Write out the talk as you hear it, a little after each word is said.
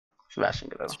Sebastian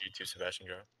Grau. That's YouTube Sebastian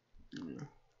Grau. Yeah.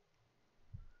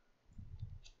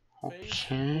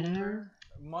 Okay.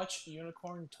 Much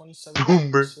unicorn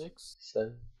 27.6.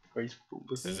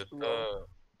 Is it the?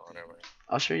 Oh, never mind.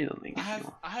 I'll show you the link. I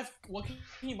have. What can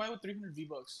you buy with 300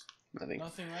 V-Bucks?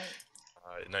 Nothing,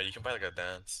 right? No, you can buy like a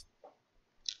dance.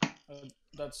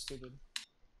 That's stupid.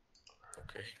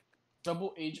 Okay.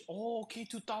 Double age. Oh, okay,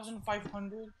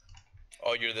 2,500.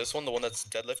 Oh, you're this one, the one that's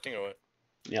deadlifting or what?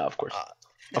 Yeah, of course.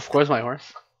 Of course, my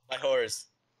horse. My horse.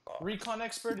 Oh. Recon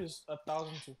expert is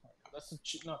 1,200. That's a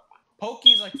cheap. No,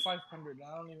 Pokey's like 500.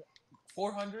 I don't even.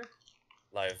 400.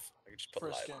 Live. I can just put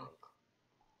First live. skin.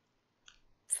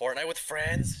 Fortnite with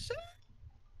friends.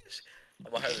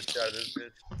 I'm gonna have to share this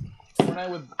bitch. Fortnite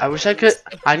with. I wish I could.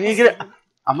 I need to get.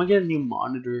 I'm gonna get a new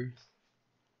monitor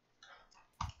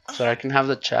so I can have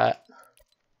the chat.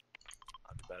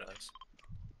 Badass.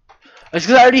 It's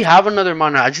because I already have another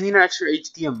monitor. I just need an extra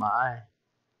HDMI.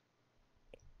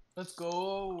 Let's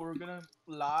go. We're gonna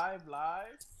live.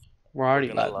 We're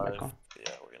already live. live.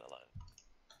 Yeah, we're gonna live.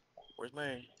 Where's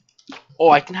my? Oh,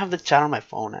 I can have the chat on my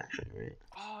phone actually, right?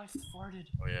 Oh, I farted.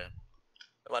 Oh yeah.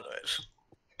 Come on,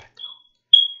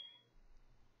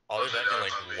 I'll be back in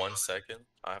like 1 second.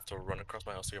 I have to run across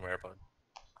my house to get my AirPod.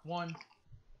 1.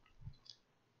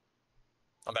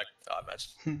 I'm back. Oh,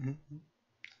 match.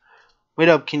 Wait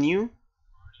up, can you?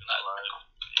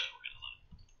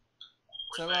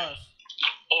 So us.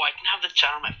 Oh, I can have the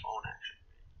chat on my phone actually.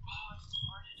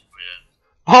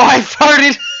 Oh, I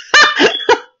farted.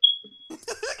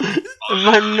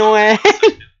 Manuel.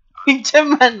 Pinche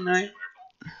Manuel.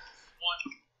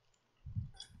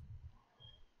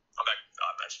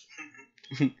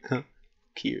 I'm back.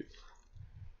 Cute.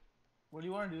 What do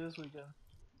you want to do this weekend?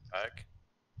 Back.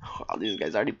 Oh, these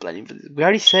guys are already planning for this. We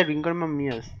already said we can go to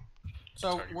Mamiya's.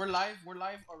 So we're live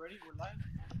already.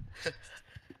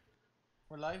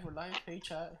 We're live. Hey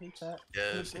chat.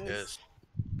 Yes.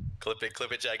 Clip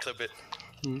it, Jack. Clip it.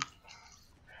 Alright.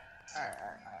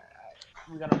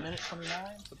 We got a minute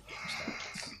 29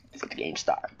 for the game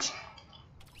starts.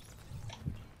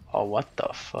 Oh, what the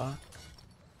fuck?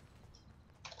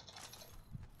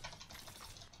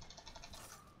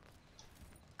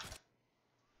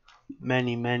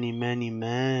 Many man.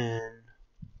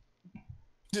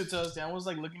 Dude, so Dan was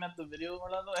like looking at the video,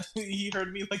 Orlando, and he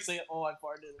heard me like say, "Oh, I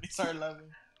farted," and he started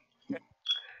laughing.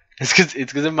 It's cause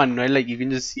Emmanuel, like you can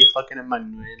just see a fucking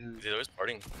Emmanuel. Is he always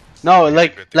farting? No,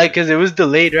 like cause it was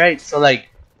delayed, right? So like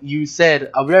you said,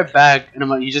 "I'll be right back,"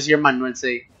 and you just hear Emmanuel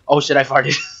say, "Oh shit, I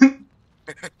farted."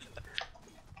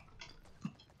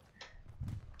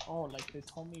 Oh, like they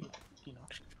told me, like, you know.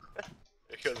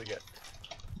 It goes again.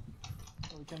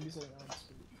 Oh, we can't be saying that.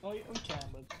 Oh, yeah, we can,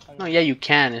 but. No, yeah, you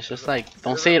can. It's just like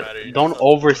don't say it. Don't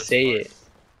oversay it.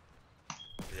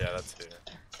 Yeah, that's it.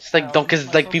 It's like don't,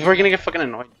 cause like people are gonna get fucking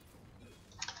annoyed.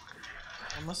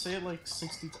 I'm gonna say it like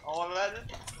 60 times. Oh,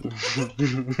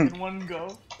 imagine. In one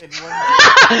go.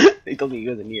 They told me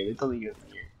you wasn't here.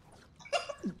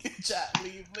 Chat,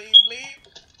 leave.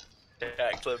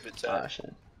 Yeah, clip it, chat. Oh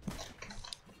shit.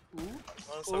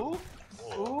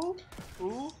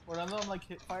 Ooh. Orlando, I'm like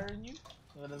hip firing you?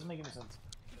 No, that doesn't make any sense.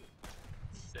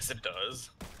 Yes, it does.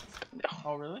 No.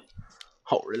 Oh, really?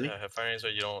 Oh, really? Yeah, hip firing is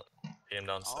where you don't pay him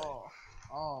down sight.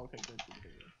 Oh, okay, good.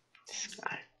 This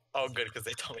guy. Oh, good, because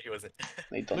they told me he wasn't.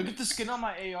 Look at the skin on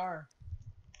my AR.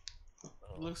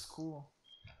 It looks cool.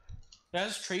 It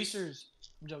has tracers.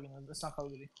 I'm joking, that's not Call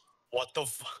of Duty. What the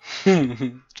fuck?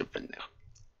 Yeah,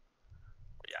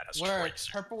 that's where? tracers.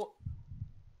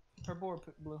 Purple or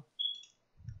blue?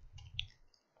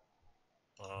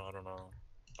 I don't know.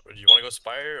 Do you want to go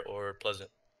Spire or Pleasant?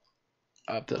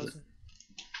 Pleasant.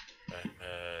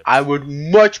 I would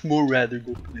much more rather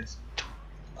go Pleasant.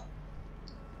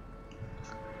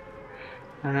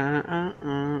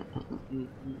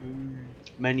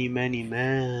 Many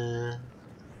man.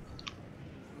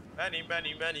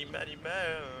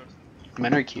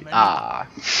 Men are cute.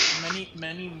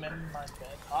 Many men my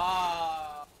bed.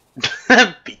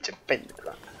 Pinche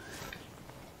pendejo.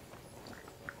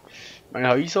 Man,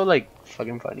 how are you so like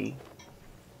fucking funny?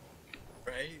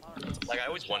 Right? Like I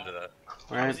always wonder that.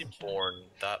 Right? How was he born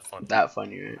that funny? That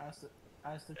funny, right?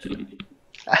 Ask the chat.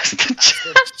 Ask the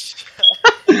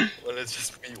chat. Well, it's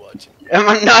just me watching.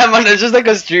 It's just like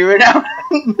a streamer now.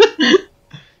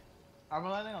 I'm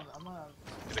gonna.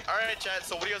 He's like, alright, chat,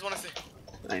 so what do you guys want to see?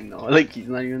 I know, like he's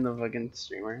not even the fucking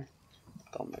streamer.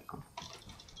 Oh my god.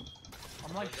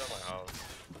 I'm like.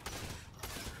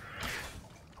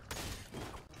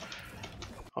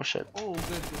 Oh shit. Oh,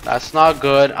 good. That's not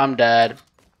good. I'm dead.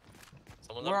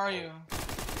 Where are you?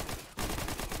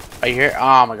 Right here?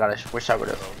 Oh my god, I wish I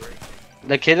would've.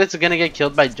 The kid that's gonna get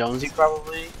killed by Jonesy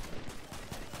probably.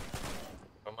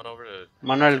 Come on over to.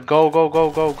 Manuel, go, go, go,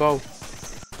 go, go.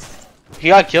 He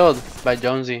got killed by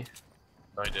Jonesy.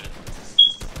 No, he didn't.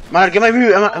 Manuel, get my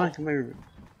reboot. Get my reboot.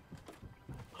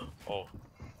 Oh.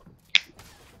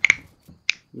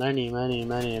 Money.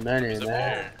 He's up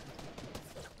there.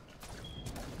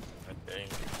 I think.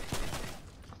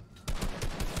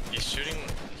 He's shooting.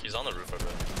 He's on the roof of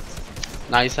it.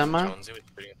 Nice, Emma. Jonesy was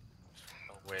shooting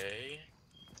away.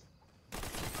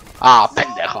 Ah,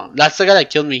 pendejo. That's the guy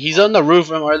that killed me. He's on the roof,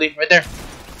 early, right there.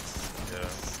 Yeah.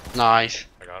 Nice.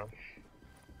 I got him.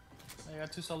 I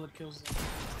got 2 solid kills. There.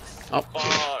 Oh.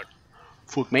 Fuck.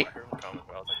 Fuck, mate. I heard him coming,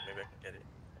 but I was like, maybe I can get it.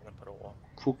 I'm gonna put a wall.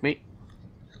 Fuck, mate.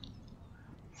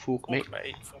 Fuck, mate.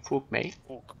 Fuck, mate.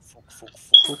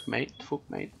 Fuck, mate. Fuck,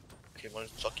 mate. Okay, one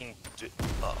fucking. I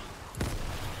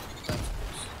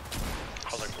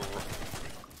was like, bro.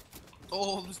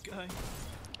 Oh, this guy.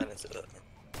 I didn't say that.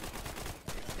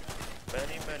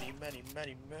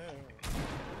 Many more.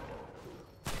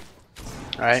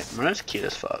 Alright, Manuel's cute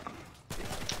as fuck.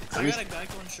 I got a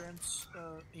Geico insurance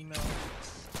email.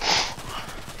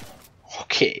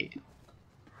 Okay.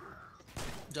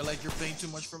 They're like, you're paying too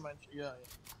much for my. Yeah.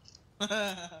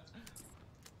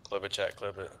 Clip it, chat,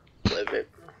 clip it. Clip it.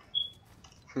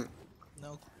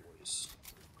 No boys.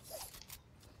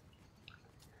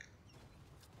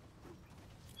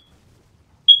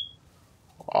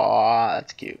 Aw,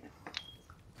 that's cute.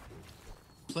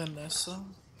 Planessa.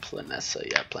 Planessa,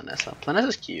 yeah, Planessa.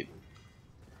 Planessa's cute.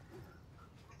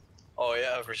 Oh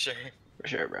yeah, for sure. For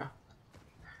sure, bro.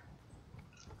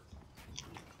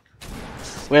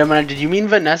 Wait a minute, did you mean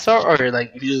Vanessa or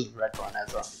like you just read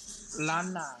Vanessa?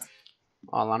 Lana.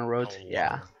 Oh, Lana Rhodes? Oh,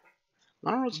 Yeah.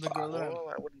 Lana Rhodes. The girl that I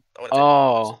wouldn't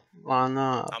Oh,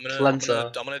 Lana. I'm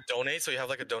Planza. gonna donate so you have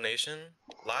like a donation.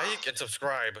 Like and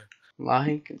subscribe.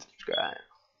 Like and subscribe.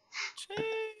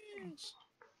 Jeez.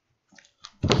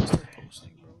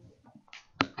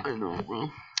 I know, bro.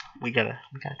 We gotta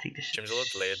take this shit Jim's a little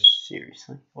delayed.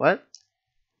 seriously. What?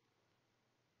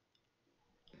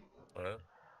 What?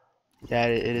 Yeah,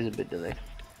 it is a bit delayed.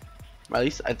 Or at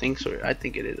least I think so. I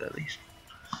think it is at least.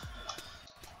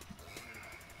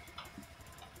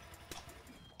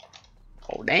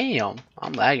 Oh damn!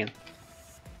 I'm lagging.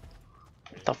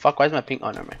 What the fuck? Why is my ping? Oh,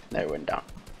 never mind. There, it went down.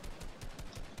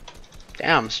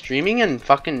 Damn, streaming and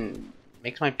fucking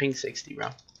makes my ping 60, bro.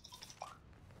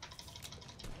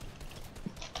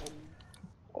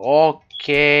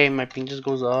 Okay, my ping just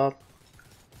goes up.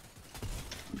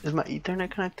 Is my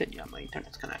Ethernet connected? Yeah, my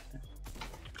Ethernet's connected.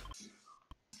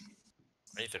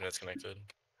 My Ethernet's connected.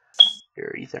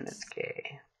 Your Ethernet's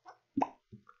gay.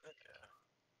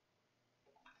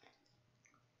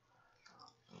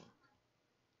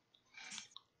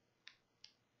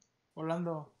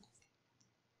 Orlando.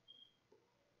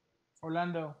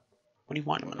 Orlando. What do you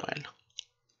want, Manuel?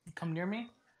 Come near me.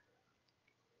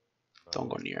 Don't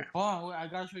go near. Oh, wait, I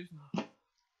gotta show you something.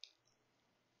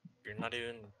 You're not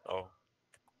even. Oh.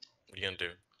 What are you gonna do?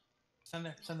 Stand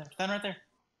there. Stand there. Stand right there.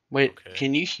 Wait, Okay.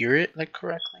 can you hear it like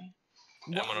correctly?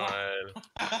 Emmanuel.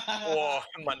 Whoa,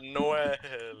 Manuel.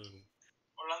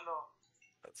 Orlando.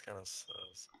 That's kind of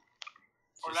sus.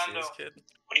 Did Orlando. you see this kid?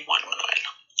 What do you want, Manuel?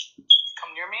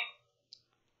 Come near me.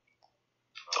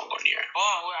 Don't go near.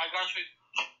 Oh, wait, I gotta show you.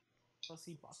 Let's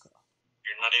see, Baka.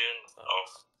 You're not even. Oh.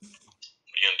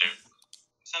 What are you gonna do?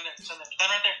 Stand there. Stand there.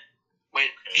 Stand right there.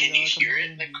 Wait, can you hear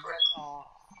it like correctly? Oh.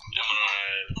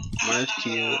 That's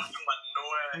cute.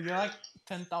 Manuel. You're like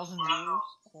 10,000 views.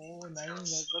 Oh,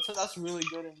 nice. That's really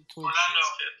good in Twitch.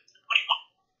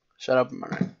 Shut up,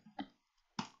 Manuel.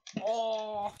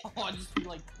 Oh, I just feel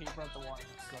like paper at the wall.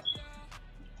 So,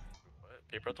 What?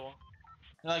 Paper at the wall?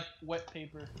 like wet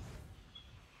paper.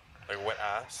 Like wet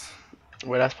ass?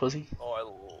 Wet ass pussy. Oh, I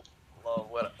love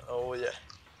wet. Oh yeah.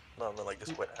 No, I like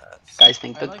this wet ass. Guys,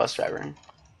 think I the like bus driver.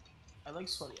 I like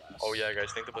sweaty ass. Oh yeah,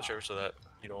 guys, think the bus driver so that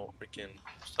you don't freaking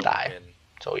Die. win.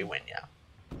 So we win, yeah.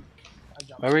 I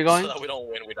jumped. Where are we going? So that we don't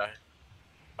win, we die.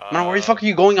 Man, where the fuck are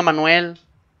you going, Manuel?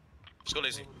 Let's go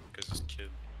lazy, because this kid.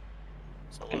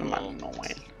 So Fucking Manuel.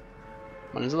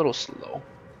 Man, he's a little slow.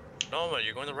 No man,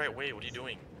 you're going the right way. What are you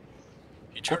doing?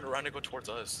 He turned around to go towards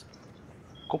us.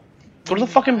 Go to the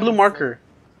fucking blue marker.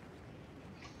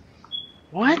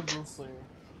 What? Blue flare.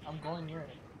 I'm going near it.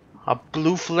 A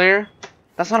blue flare?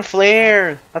 That's not a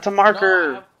flare. That's a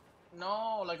marker.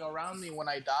 No, like around me when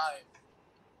I die.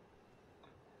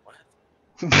 What?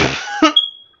 You guys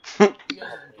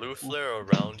are- Blue flare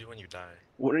around you when you die.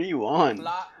 What are you on?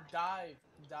 Dive.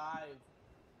 Dive.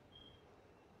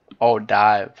 Oh,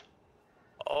 dive.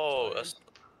 Oh, that's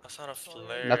not a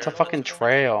flare. That's a fucking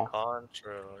trail.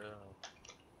 Contrail, yeah.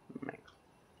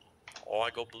 Oh, I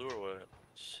go blue or what?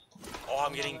 Oh,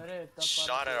 I'm getting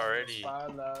shot at already.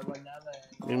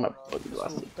 Give me my booty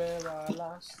glasses.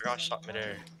 I got shot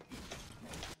midair.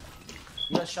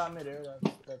 You got shot midair.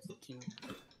 That's cute.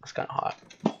 It's kind of hot.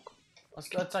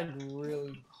 That's like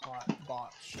really hot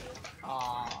bot shit.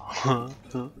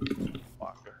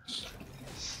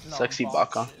 No, Sexy bot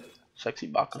baka. shit. Sexy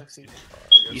baka. Sexy.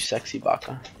 You sexy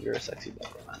baka. You're a sexy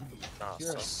baka, man. Nah,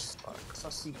 You're a fuck.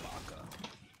 sussy baka.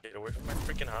 Get away from my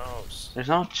freaking house. There's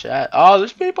no chat. Oh,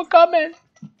 there's people coming.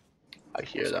 I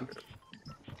hear them.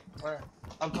 Where?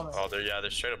 I'm coming. Oh, they're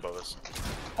straight above us.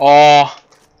 Oh,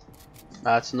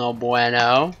 that's no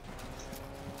bueno.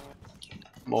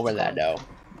 I'm over that though.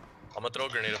 I'm gonna throw a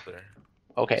grenade up there.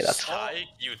 Okay, that's. Hi,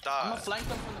 you I'm thought. gonna flank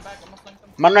them from the back. I'm gonna flank them.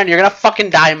 Manuel, you're gonna fucking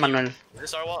die, Manuel. Is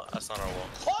this our wall? That's not our wall.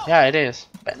 Oh! Yeah, it is.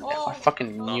 Oh, I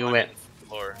fucking No, knew I it. meant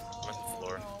floor. I meant the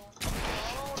floor.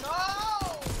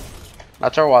 Oh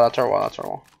That's our wall. That's our wall. That's our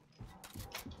wall.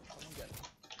 no!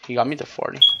 He got me to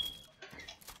 40.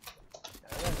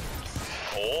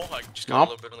 Oh, I just got a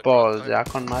No, little bit on the pues ground. ya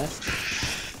con madre.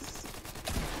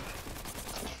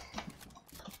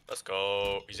 Let's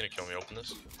go. He's gonna kill me. Open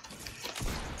this.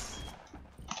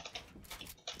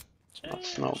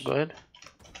 That's no good.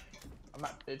 I'm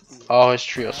at 50. Oh, his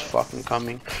trio's fucking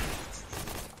coming.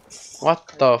 What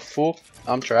the fuck?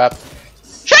 I'm trapped.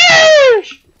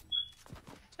 Sheesh!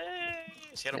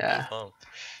 He had a Yeah. blue pump.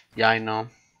 Yeah, I know.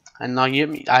 I know you hit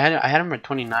me. I had him at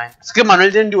 29. It's good,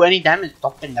 Manuel didn't do any damage.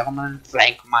 Don't never mind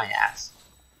flank my ass.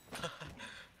 I'm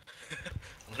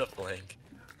gonna flank.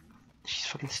 She's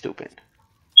fucking stupid.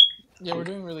 Yeah, we're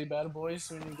doing really bad, boys.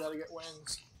 So we gotta get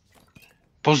wins.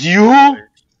 Pues you?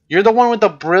 You're the one with the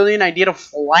brilliant idea to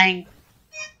flank.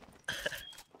 I'm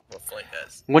gonna flank,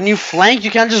 guys. When you flank,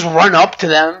 you can't just run up to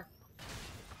them.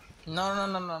 No. I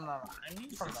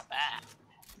mean from the back.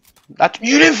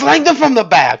 You didn't flank them from the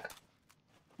back.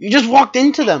 You just walked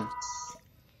into them.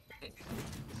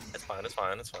 It's fine. It's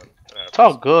fine. It's fine. It's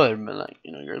all good, but like,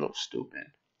 you know, you're a little stupid.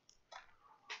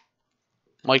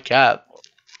 My cat.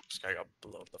 This guy got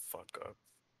blown the fuck up.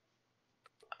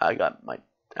 I got my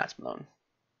ass blown.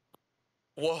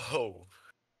 Whoa.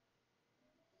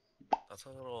 That's a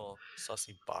little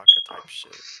sussy baka type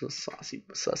shit.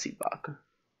 Sussy baka.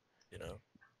 You know?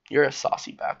 You're a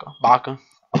saucy baka. Baka.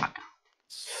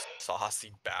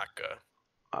 Saucy baka.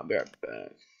 I'll be right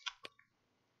back.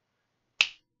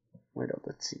 Wait up,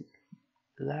 let's see.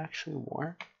 Does that actually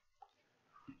work?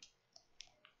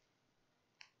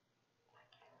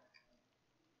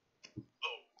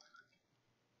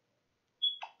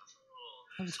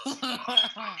 Sussy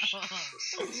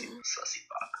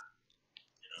baka.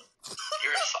 You know?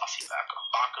 You're a saucy baka.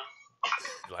 Baka.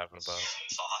 You laughing about?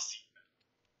 Saucy.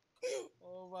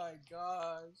 Oh my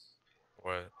gosh.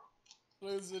 What?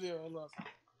 Play this video. Hold up.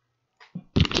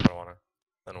 I don't wanna.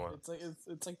 Then what?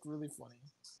 It's like really funny.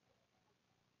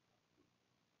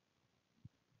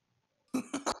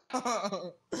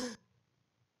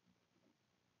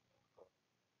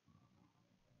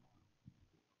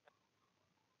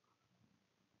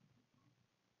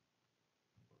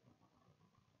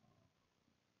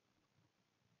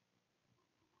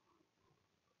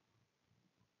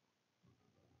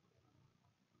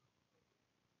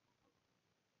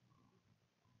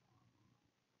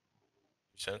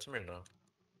 You sent it to me or no?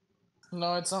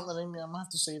 No, it's not letting me. I'm gonna have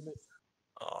to save it.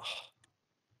 Oh.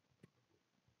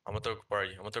 I'm gonna throw. Where are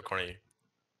you? I'm gonna throw corn at you.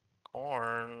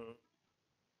 Corn.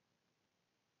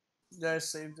 Yeah, I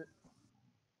saved it.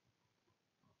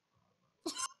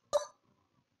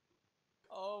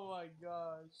 Oh my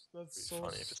gosh, that's It's so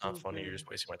funny. If it's not funny, you're just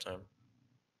wasting my time.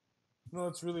 No,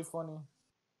 it's really funny.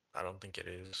 I don't think it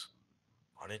is.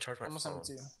 I need to charge my I'm gonna send phone. it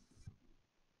to you.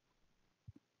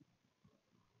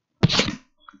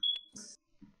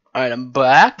 Alright, I'm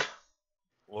back.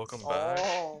 Welcome back.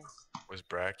 Oh. Where's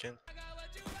Bracken?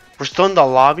 We're still in the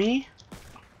lobby.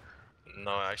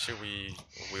 No, actually,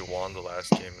 we won the last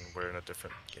game and we're in a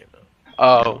different game now.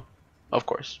 Oh, of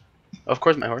course. Of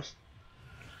course, my horse.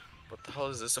 What the hell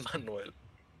is this, Emmanuel?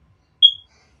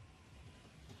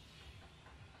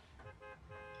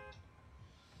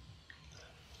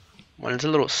 Well, it's a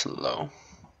little slow.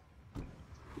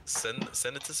 Send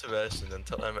it to Sebastian and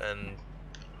tell him, and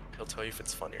he'll tell you if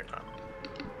it's funny or not.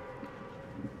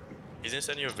 He's gonna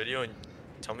send you a video and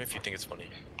tell me if you think it's funny.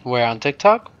 Where, on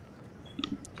TikTok?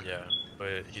 Yeah,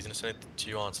 but he's gonna send it to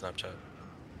you on Snapchat.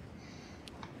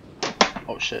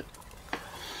 Oh shit.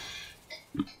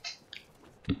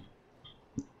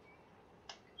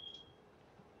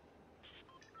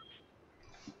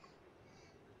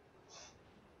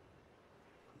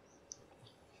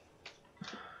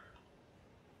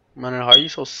 Man, how are you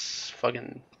so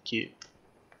fucking cute?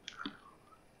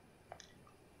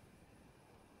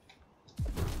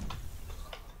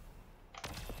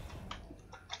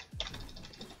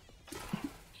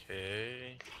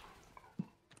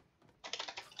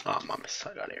 Yes,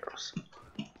 I got arrows.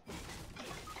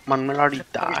 Manuel already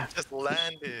died. We just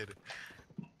landed.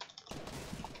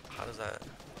 How does that?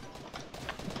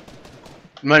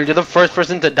 Man, you're the first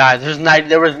person to die.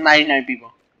 There was 99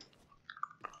 people.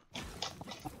 I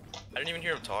didn't even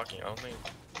hear him talking. I think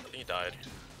he died.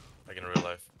 Like in real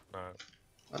life.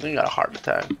 I think he got a heart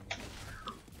attack.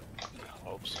 I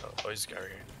hope so. Oh, he's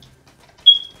scary.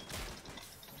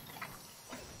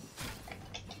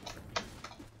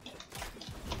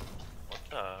 What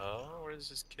the hell? Where is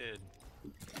this kid?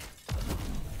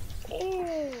 Oh!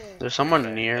 There's someone I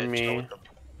got a near headshot me. with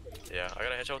yeah, I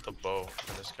got a headshot with the bow.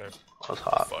 And this guy. That was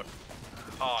hot. Fuck.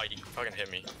 Oh, he fucking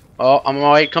hit me. Oh, I'm on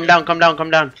my way. Come down, come down,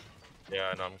 come down.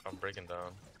 Yeah, I know. I'm breaking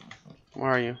down.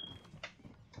 Where are you?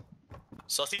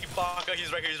 Sussy Baka,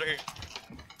 he's right here, he's right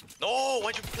here. No,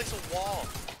 why'd you place a wall?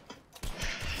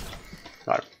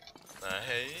 Got it.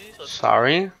 Hey,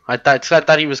 Sorry. I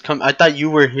thought he was I thought you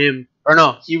were him. Or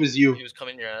no, he was you. he was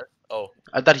coming your ass. Oh,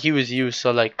 I thought he was you,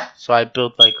 so I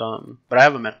built but I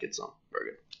have a medkit, so we're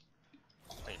good.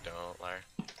 no, you don't, liar.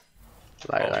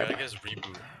 Liar, Oh, liar. we gotta get his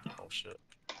reboot. Oh shit.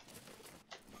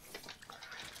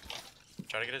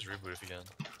 Try to get his reboot if you can.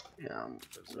 Yeah.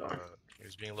 'Cause, he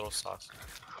was being a little saucy.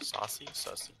 Saucy?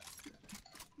 Sussy.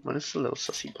 What is the little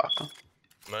sussy baka?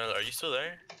 Man, are you still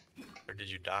there? Or did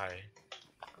you die?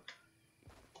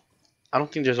 I don't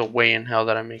think there's a way in hell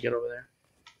that I make it over there.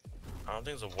 I don't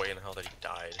think there's a way in hell that he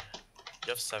died. You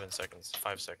have 7 seconds,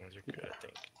 5 seconds, you're good, I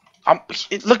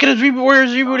think. Look at his reboot. Where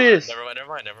his reboot is. Never mind, never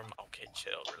mind, never mind. Okay,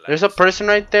 chill, relax. There's a person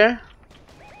right there.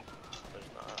 There's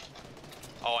not.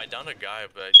 Oh, I downed a guy,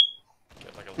 but I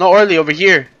get like a No, early over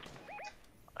here.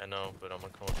 I know, but I'm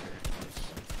gonna come up here.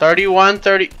 31,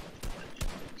 30.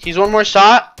 He's one more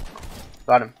shot.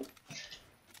 Got him.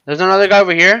 There's another guy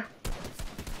over here.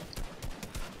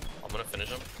 I'm gonna finish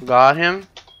him. Got him.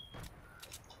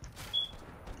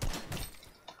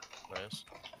 Nice.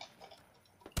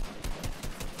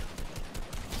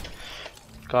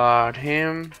 Got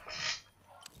him.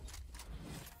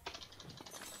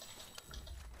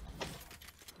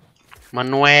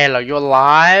 Manuel, are you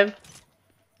alive?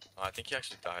 I think he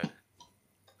actually died.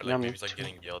 Or Yeah, like me maybe he's like too.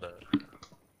 getting yelled at.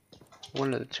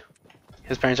 One of the two.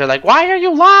 His parents are like, "Why are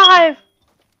you live?"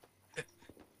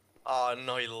 Oh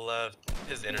no, he left.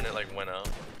 His internet like went out.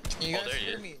 Can you Oh, guys there he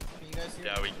hear is. me? Can you guys hear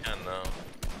Yeah, me? we can now.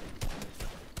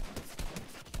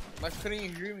 Why couldn't you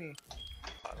hear me?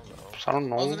 I don't know. I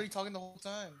don't I was know. literally talking the whole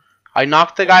time. I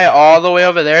knocked the guy all the way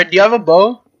over there. Do you have a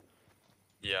bow?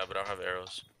 Yeah, but I don't have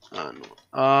arrows. No.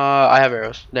 I have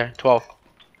arrows. There, 12.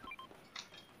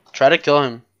 Try to kill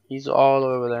him. He's all the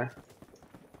way over there.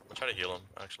 I'll try to heal him,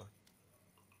 actually.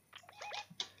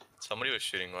 Somebody was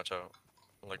shooting, watch out.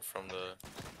 Like from the...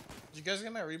 Did you guys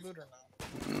get my reboot or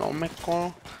not? No,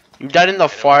 Meko. You died in the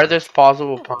farthest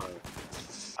possible point.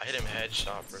 I hit him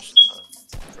headshot first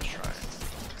try.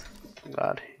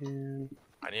 Got him.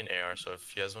 I need an AR, so if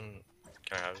he has one,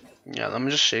 can I have it? Yeah, let me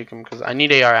just shake him because I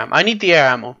need AR ammo. I need the AR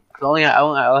ammo. Cause I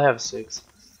only have 6.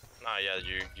 Nah, yeah,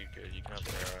 you good. You can have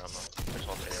the AR ammo. There's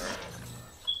all the AR ammo.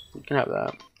 You can have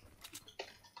that.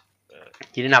 That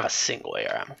He didn't have a single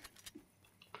AR ammo.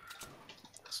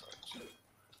 sucks.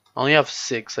 I only have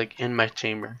 6, like, in my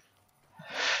chamber.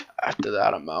 After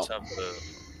that, I'm out.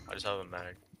 I just have a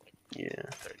mag. Yeah.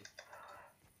 30.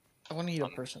 I want to eat a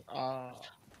person. I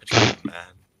just have a mag.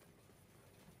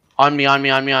 On me,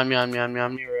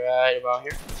 right about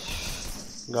here.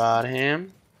 Got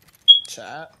him.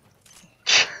 Chat.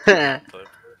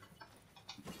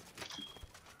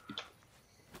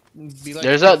 Be like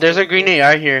There's a green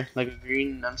AR here, like a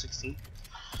green M16.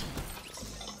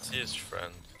 See his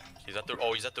friend. He's at the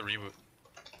reboot.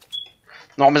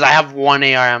 No, because I have 1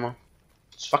 AR ammo.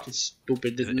 It's fucking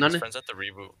stupid. His None of friend's at the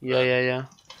reboot. yeah.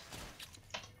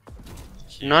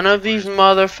 None of these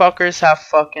motherfuckers have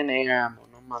fucking AR ammo.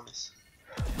 No mames.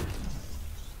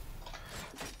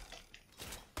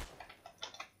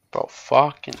 Bro,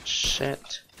 fucking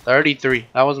shit. 33.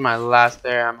 That was my last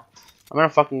AR ammo. I'm gonna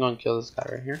fucking go and kill this guy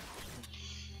right here.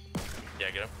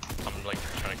 Yeah, get him. I'm like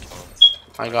trying to kill him.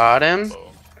 I got him.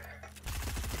 Oh,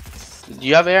 Do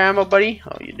you have air ammo, buddy?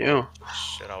 Oh, you do.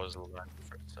 shit, I was lying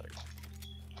for a second.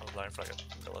 I was lying for like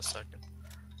a millisecond.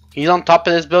 He's on top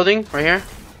of this building, right here.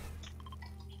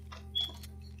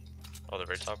 Oh, the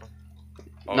very top one?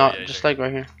 Oh, No, yeah, just like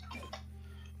right here.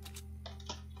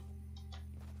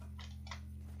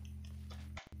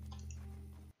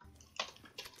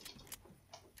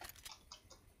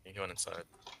 He went inside.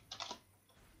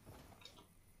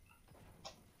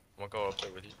 I'm gonna go up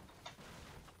there with you.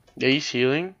 Yeah, he's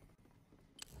healing.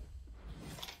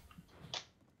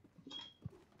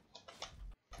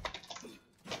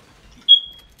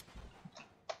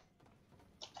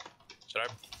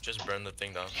 the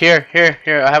thing down. Here.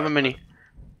 I have a mini.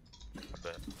 I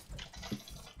bet.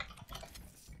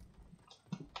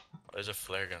 Oh, there's a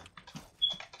flare gun.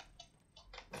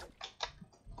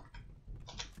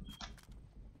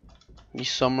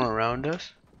 He's somewhere around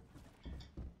us.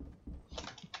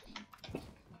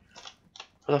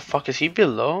 Where the fuck is he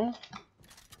below?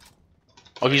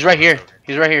 Oh, he's right here.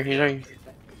 He's right here.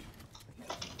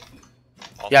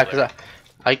 Yeah, cause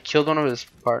I killed one of his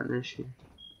partners here.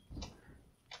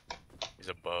 He's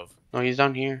above. No, he's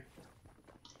down here.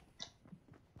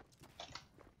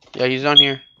 Yeah, he's down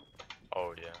here.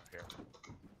 Oh yeah, here.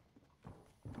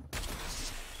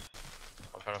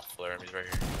 I'm trying to flare him. He's right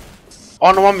here.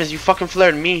 Oh no, mames, you fucking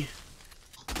flared me.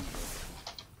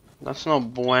 That's no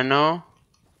bueno.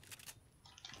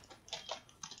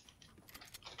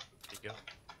 There you go.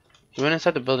 He went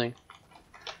inside the building.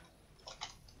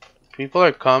 People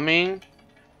are coming.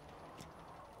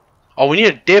 Oh, we need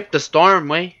to dip the storm,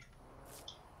 wait.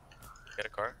 Get a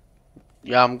car?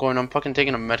 Yeah, I'm fucking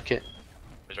taking a medkit.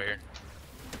 He's right here.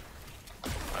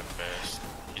 I missed.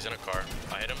 He's in a car.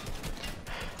 I hit him.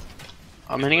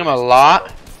 I'm hitting him a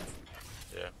lot.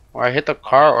 Yeah. Or I hit the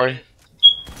car, or... He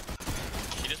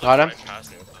just Got him. right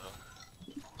past me. What the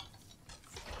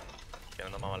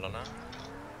hell?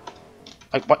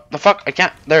 Like, what the fuck? I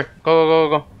can't. There.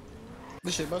 Go.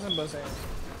 This shit wasn't buzzing.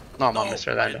 No, Mr.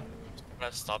 Orlando.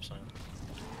 Press stop sign.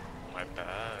 My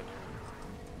bad.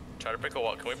 Try to break a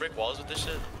wall. Can we break walls with this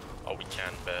shit? Oh, we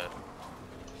can, bet.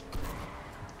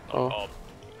 Oh.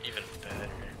 Even better.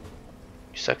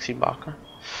 You sexy baka.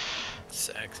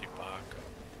 Sexy baka.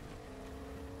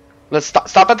 Let's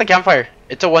stop at the campfire.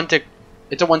 It's a one tick.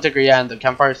 It's a one ticker, yeah, and the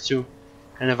campfire is 2.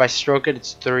 And if I stroke it,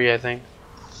 it's 3, I think.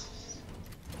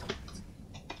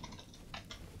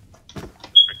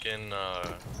 Freaking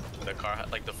the car,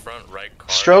 like the front right car.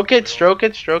 Stroke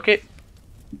it.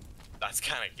 That's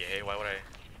kind of gay. Why would I?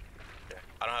 Yeah.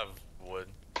 I don't have wood.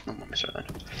 No, Mr.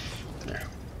 Orlando. There.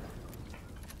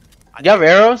 You have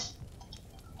arrows?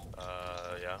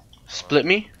 Yeah. Split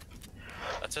me?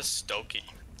 That's a Stokey.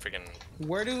 Freaking.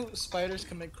 Where do spiders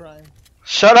commit crime?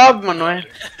 Shut up, Manuel.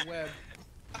 Web.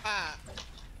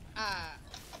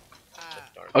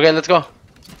 Okay, let's go.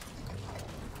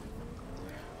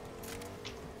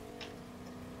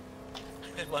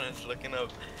 Everyone's looking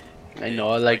up. I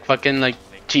know, like fucking like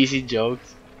cheesy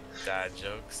jokes. Dad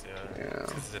jokes, yeah. Yeah.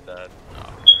 This is a dad.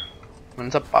 Oh.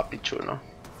 When's a papi chulo?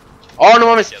 Oh no,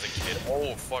 mames. He has a kid.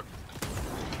 Oh fuck.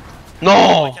 No!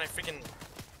 Why can't I freaking?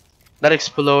 That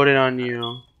exploded on you.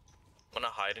 I'm gonna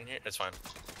hide in here. It's fine.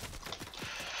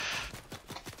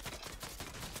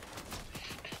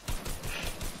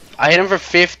 I hit him for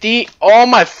 50. Oh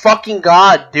my fucking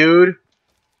god, dude.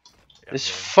 Yeah, This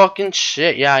man. fucking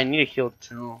shit. Yeah, I need to heal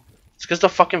too. It's because the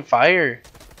fucking fire. I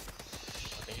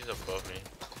think he's above me.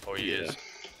 Oh, he is.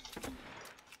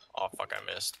 Oh fuck,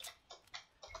 I missed.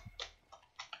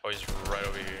 Oh, he's right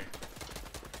over here.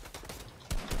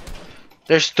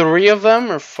 There's 3 of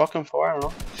them or fucking 4. I don't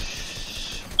know.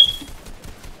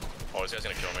 Oh, this guy's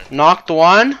gonna kill me. Knocked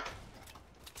 1.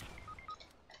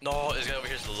 No, this guy over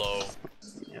here is low.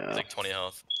 Yeah. He's like 20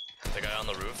 health. The guy on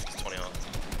the roof is 20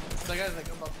 health. That guy's like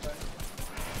above that.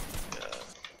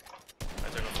 Yeah. I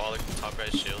took a fall like the top guy's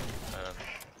shield. And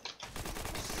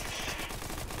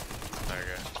there you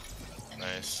go.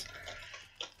 Nice.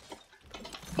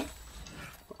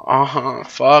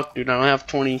 Fuck, dude. I only have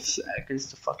 20 seconds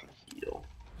to fucking heal.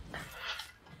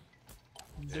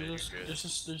 There's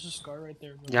a scar right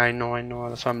there. Bro. Yeah, I know.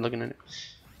 That's why I'm looking at it.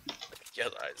 He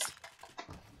has eyes.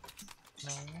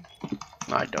 No.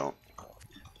 No, I don't.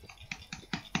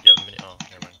 You have a mini. Oh,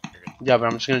 never mind. You're good. Yeah, but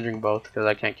I'm just gonna drink both because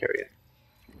I can't carry it.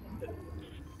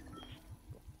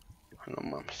 No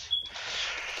mums.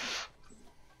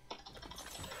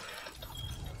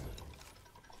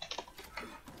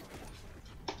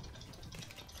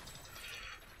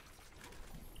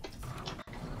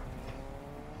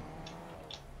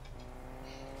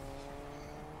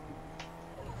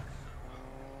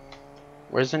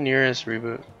 Where's the nearest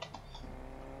reboot?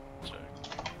 Check.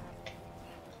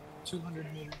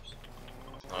 200 meters.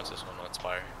 No, it's this one. Let's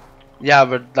fire. Yeah,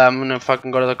 but I'm gonna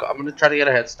fucking go to the. I'm gonna try to get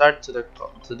a head start to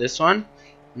this one,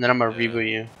 and then I'm gonna reboot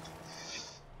you.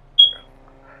 Okay.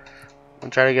 I'm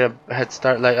trying to get a head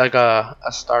start, like a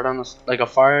start on this, like a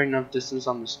far enough distance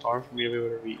on the storm for me to be able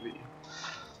to reboot you.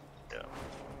 Yeah.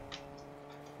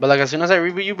 But like as soon as I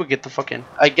reboot you, we get the fucking.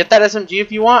 I get that SMG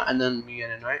if you want, and then we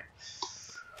get in, right?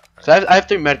 So I have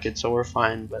 3 medkits, so we're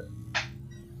fine. But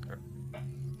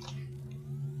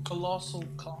Colossal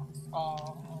crop.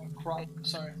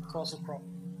 Sorry, colossal crop.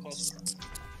 Close.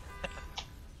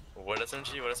 What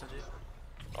SMG? What SMG?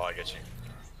 Oh, I get you.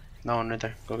 No one right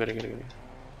there. Go get it, get it, get it.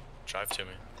 Drive to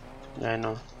me. Yeah, I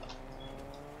know.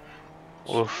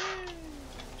 Oof.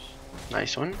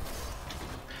 Nice one.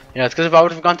 Yeah, it's because if I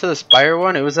would have gone to the Spire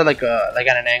one, it was at like at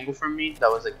an angle from me. That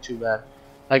was like too bad.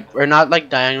 Like, or not like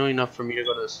diagonal enough for me to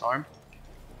go to the storm.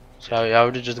 So yeah, I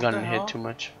would have just gotten hit too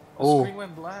much. The screen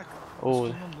went black. The Oh.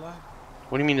 screen went black.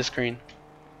 What do you mean the screen?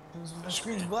 The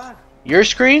screen's black. Your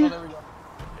screen? Oh, there we go.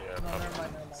 Yeah, No, probably. never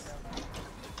mind, never mind.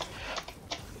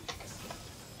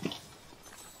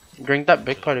 Drink that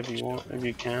big part if you want, if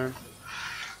you can.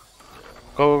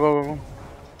 Go, go, go, go.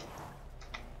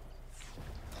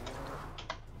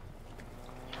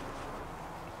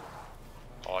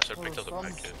 Oh, I should have picked up the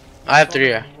packet. I have 3,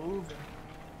 yeah. Moving.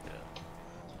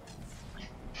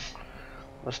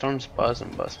 The storm's buzzing,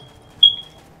 buzzing.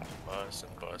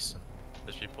 Bussin'.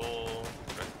 There's people.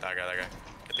 That guy. Get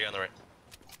the guy on the right.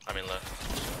 I mean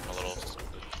left. A little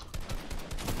stupid.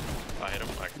 I hit him.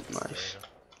 Nice.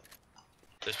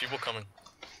 There's people coming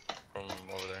from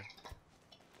over there.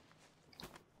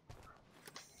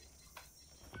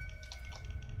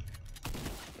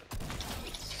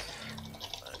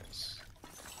 Nice.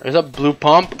 There's a blue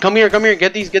pump. Come here, come here.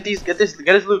 Get these, get this, get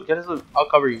his loot, get his loot. I'll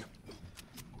cover you.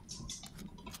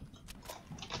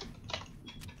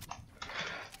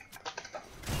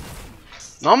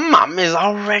 No mames,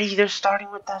 already they're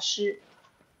starting with that shit.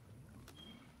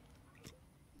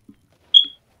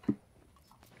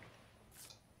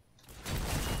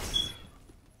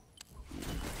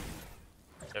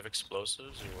 You have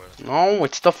explosives or what? No,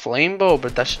 it's the flame bow,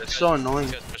 but that shit's so annoying.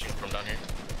 This guy's pushing from down here.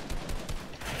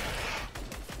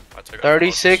 I took out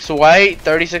 36 white,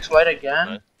 36 white again.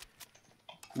 Right.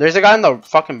 There's a guy on the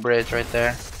fucking bridge right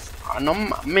there. No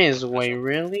mames, wait,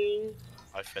 really?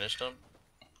 I finished him.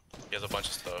 He has a bunch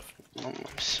of stuff. No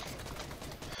mames.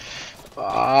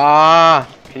 Ah,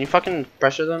 can you fucking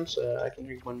pressure them so I can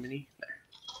drink 1 mini? There.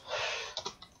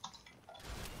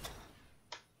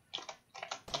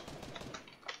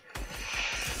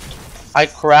 I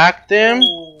cracked him.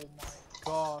 Oh my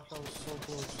gosh, that was so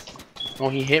close. Oh,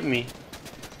 he hit me.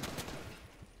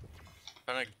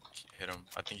 I'm trying to hit him.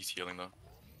 I think he's healing though.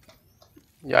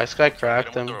 Yeah, this guy Hit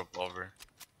cracked him him. with the revolver.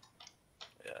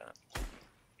 Yeah.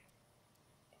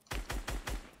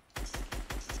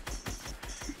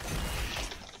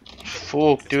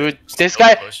 Fuck, dude. Still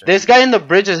pushing. This guy in the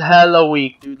bridge is hella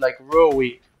weak, dude. Like real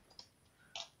weak.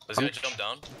 Does he jump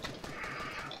down?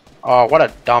 Oh, what a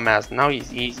dumbass. Now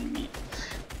he's easy meat.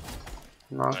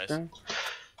 Knocked him.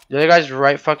 The other guy's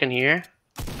right fucking here.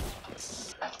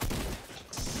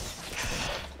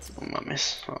 Oh my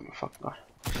miss. Oh my fucking god.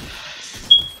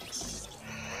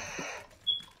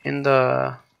 In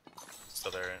the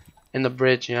Still there, right? in the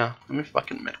bridge, yeah. Let me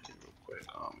fucking medkit real quick.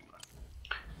 Oh my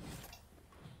god.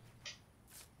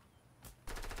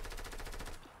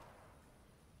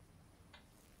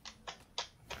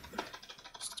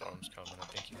 Storm's coming. I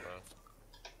think he left.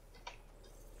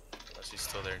 Unless he's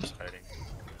still there, just hiding.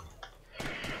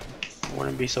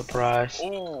 Wouldn't be surprised.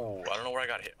 Oh, I don't know where I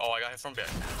got hit. Oh, I got hit from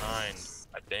behind.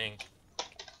 I think.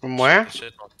 From where?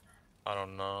 Shit. I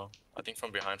don't know. I think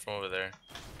from behind, from over there.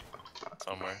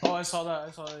 Somewhere. Oh, I saw that.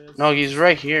 I saw that. No, he's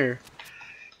right here.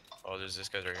 Oh, there's this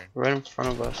guy's right here. Right in front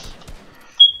of us.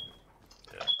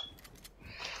 Yeah.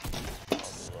 I'll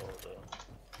load up.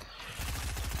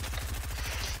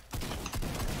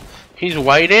 He's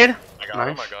whited. I got Nice.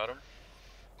 him. I got him.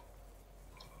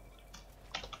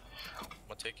 I'm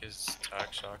gonna take his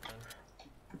tac shotgun.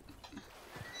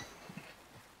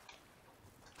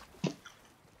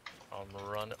 I'm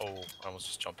run. Oh, I almost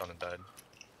just jumped on and died.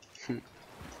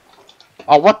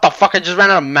 Oh, what the fuck? I just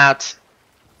ran out of mats.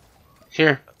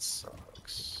 Here. That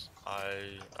sucks.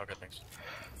 Okay, thanks.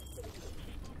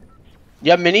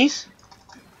 You have minis?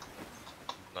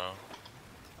 No.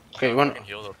 Okay, I one. can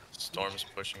heal. The storm's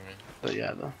pushing me. But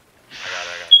yeah, though.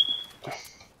 I got it.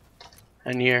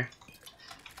 And here.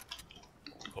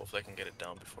 Hopefully I can get it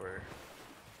down before.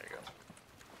 There you go.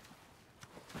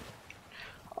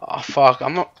 Oh fuck!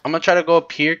 I'm gonna try to go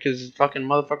up here because fucking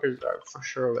motherfuckers are for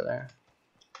sure over there.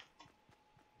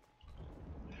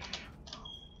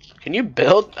 Can you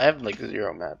build? I have like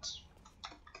 0 mats.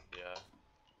 Yeah.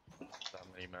 Not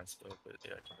many mats though, but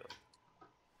yeah, I can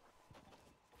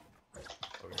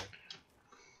build. Okay.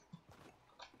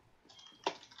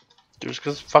 Dude, it's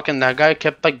cause fucking that guy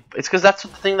kept like. It's cause that's the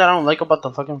thing that I don't like about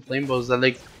the fucking flame bows. That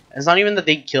like, it's not even that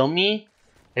they kill me.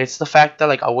 It's the fact that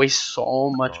like I waste so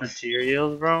much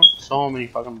materials, bro. So many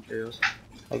fucking materials.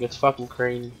 Like it's fucking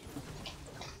crazy.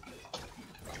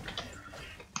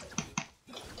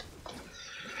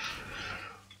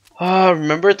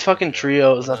 Remember it's fucking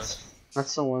trios.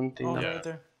 That's the one thing. Oh, that- Yeah. right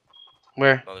there.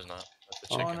 Where? No, there's not. That's the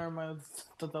Oh, chicken. never mind. I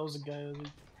thought that was a guy. It was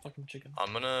a fucking chicken.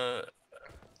 I'm gonna.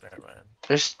 Never mind.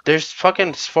 There's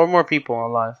fucking 4 more people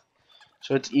alive.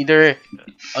 So it's either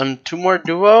 2 more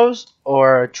duos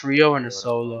or a trio and a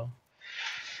solo.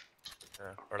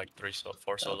 Yeah, or like 4 solos.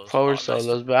 4 Oh,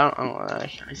 solos, nice. but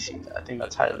I see that. I think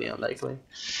that's highly unlikely.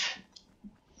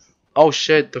 Oh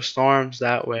shit, the storm's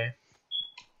that way.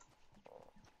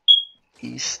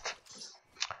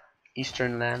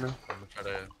 Eastern Atlanta. I'm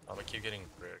gonna keep getting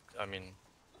brick. I mean,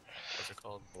 what's it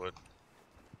called? Wood.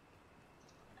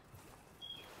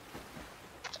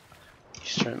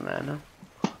 Eastern Atlanta.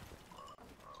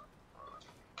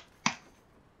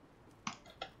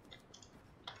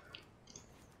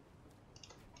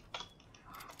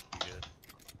 Good.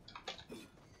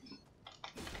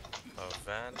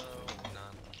 Havana,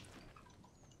 Nana.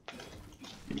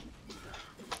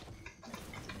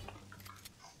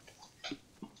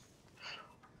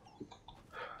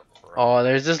 Oh,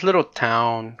 there's this little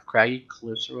town, Craggy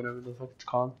Cliffs or whatever the fuck it's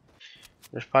called.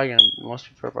 There's probably gonna, most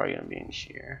people are probably gonna be in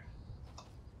here.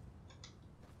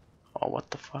 Oh, what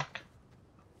the fuck?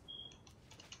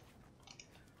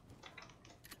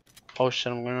 Oh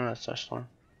shit, I'm going on a touch storm.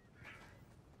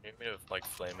 You need me to like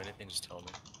flame anything? Just tell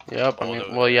me. Yep, I Oh, mean,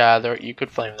 no, well, yeah, there you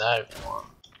could flame that if you want.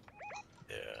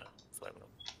 Yeah, flame them.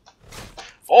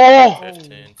 Oh! 15.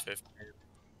 Did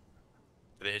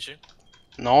they hit you?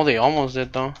 No, they almost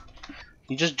did though.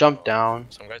 He just jumped down.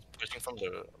 Some guys pushing from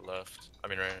the left. I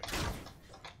mean, right.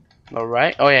 No,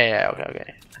 right? Oh yeah, yeah,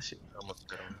 okay. I see. Almost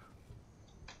hit him.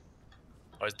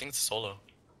 Oh, I think it's solo.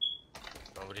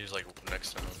 Nobody's like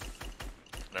next to him.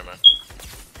 Never mind.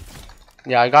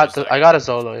 Yeah, I got a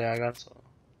solo. Yeah, I got a solo.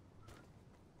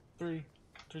 3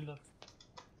 left.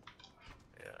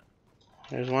 Yeah.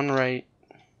 There's one right.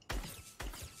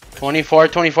 24,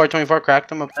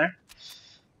 cracked him up there.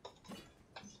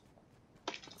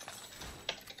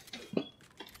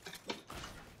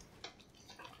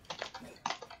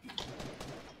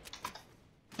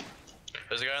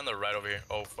 There's a guy on the right over here.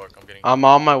 Oh fuck, I'm getting. I'm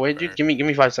on my way, dude. Give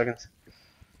me 5 seconds.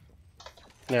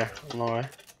 There, I'm on my way.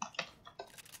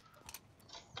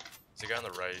 There's a guy on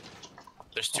the right.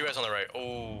 There's 2 guys on the right.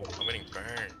 Oh, I'm getting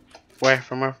burned. Where?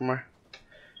 From where?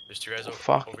 There's 2 guys over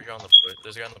here on the bush.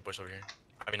 There's a guy on the bush over here.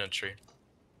 I mean, on a tree.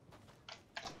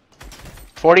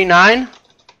 49.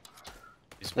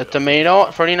 He's The tomato.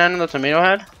 49 on the tomato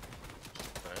head.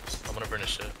 Nice. I'm gonna burn his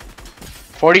shit.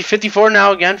 54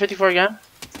 now again. 54 again.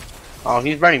 Oh,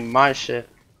 he's burning my shit.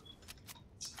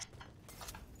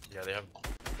 Yeah, they have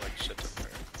like shit to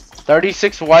burn.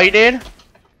 36 whited.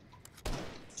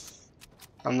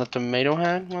 On the tomato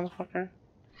head, motherfucker.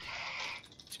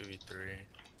 2v3.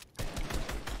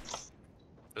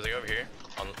 There's a guy over here.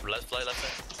 On the left side.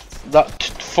 The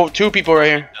 2 people right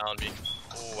here. Down me.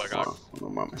 Oh, I got him. No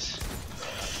mames.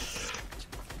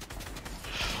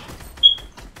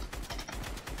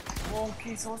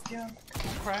 Okay, Sebastian.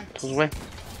 Crack. Goes away.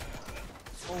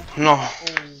 No,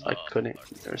 I couldn't.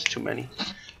 There's too many.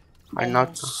 I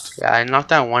knocked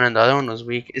that one and the other one was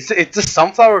weak. It's a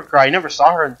sunflower girl. I never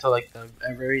saw her until like the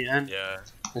very end. Yeah.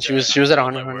 And she was at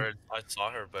 100. I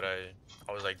saw her, but I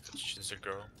was like, she's a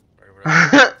girl.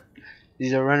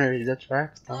 He's a runner. He's a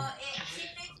track star.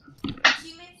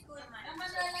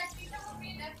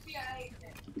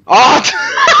 Oh!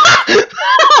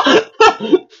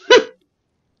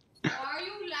 Are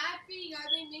you laughing? Are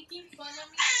they making fun of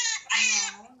me?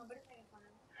 No, nobody's making fun of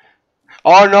me.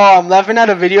 Oh no, I'm laughing at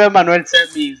a video Emmanuel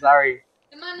sent me. Sorry.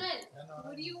 Emmanuel,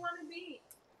 who do you want to be?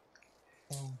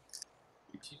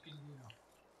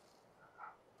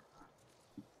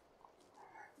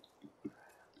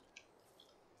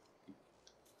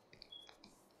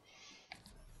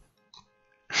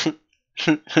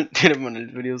 Dude,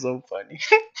 Emmanuel's video is so funny.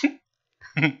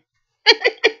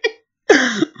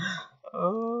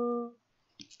 Oh,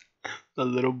 the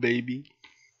little baby.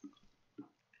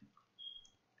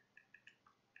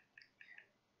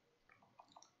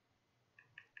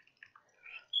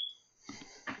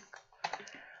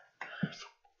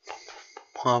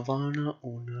 Havana,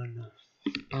 oh no,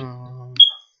 no.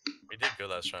 We did good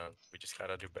last round. We just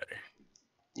gotta do better.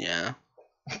 Yeah.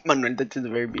 Manuel, that's in the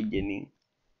very beginning.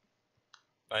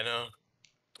 I know.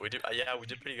 We did. Yeah, we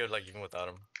did pretty good. Like even without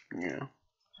him. Yeah.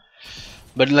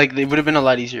 But like, it would have been a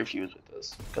lot easier if he was with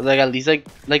us. Cause like at least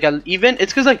even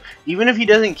it's cause like even if he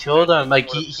doesn't kill them, like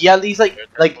he at least like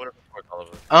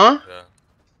huh? Yeah.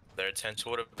 Their attention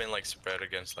would have been like spread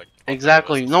against like.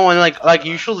 Exactly. No, and like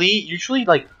usually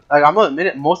like I'm gonna admit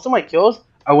it. Most of my kills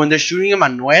are when they're shooting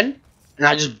Emmanuel, and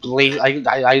I just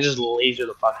I just laser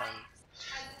the fuck out of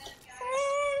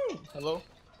him. Hello?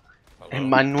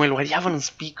 Emmanuel, why do you have it on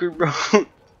speaker, bro?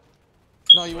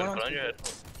 No, you want Put on your head.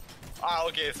 Ah,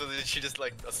 okay, so then she just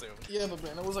like assumed. Yeah, but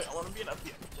man, I was like, I want to be an FBI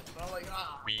agent. And I'm like,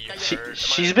 ah. We I-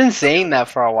 She's been saying that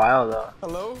for a while though.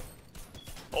 Hello?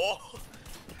 Oh!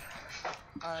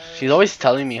 She's always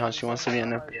telling me how she wants to be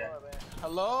an FBI.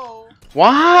 Hello?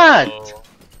 What? Oh.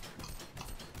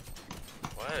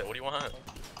 What? What do you want?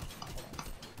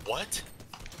 What?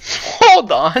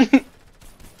 Hold on.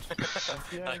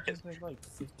 FBI I- agents make like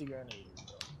 50 grand a year,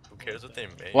 bro. Who cares what they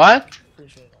make? What? Pretty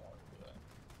sure I don't want to do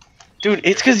that. Dude,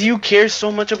 it's because you care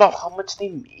so much about how much they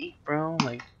make, bro.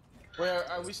 Like, Wait,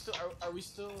 are we still? Are we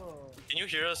still? Can you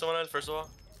hear us, someone first of all?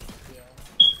 Yeah.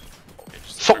 Okay,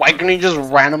 just so why couldn't you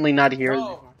just randomly not hear?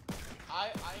 No, I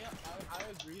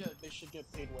agree that they should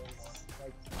get paid way more.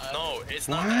 Like, No, it's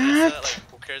not that. It's that, What?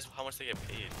 like, who cares how much they get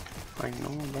paid? I know,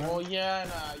 bro. Well, yeah,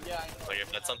 nah, yeah, I know. Like,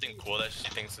 if that's something cool that she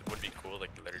thinks it would be cool, like,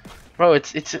 let her do it. Bro,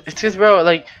 it's because, bro,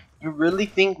 like, you really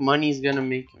think money's gonna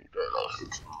make you?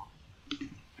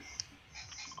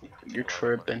 You're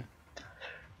tripping.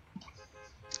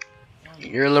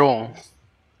 You're a little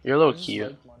I just cute.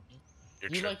 like money.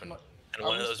 You're You like tripping. mon- And Are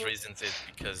one we of those still- reasons is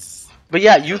because But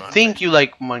yeah, you don't know think how you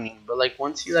like money, but like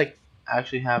once you like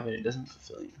actually have it, it doesn't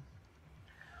fulfill you.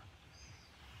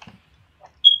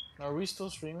 Are we still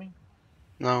streaming?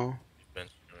 No, you've been.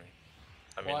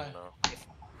 I mean, Why?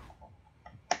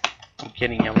 no. I'm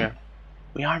kidding. Yeah,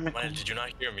 we are. Man, did you not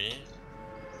hear me?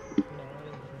 No, I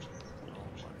didn't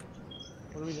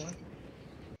hear. What are we doing?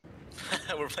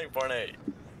 We're playing Fortnite.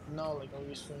 No, like, are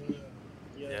we streaming?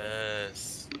 Yeah.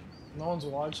 Yes. No one's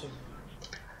watching.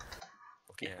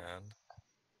 Okay, and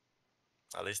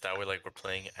at least that way, like, we're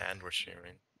playing and we're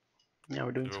streaming. Yeah,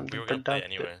 we're doing We something were gonna play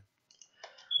productive. anyway.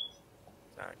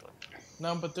 Exactly.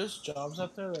 No, but there's jobs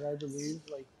out there that I believe,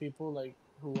 like, people like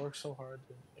who work so hard,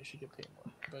 they should get paid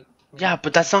more. But Yeah,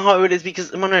 but that's not how it is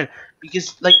because Emmanuel,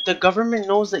 because like the government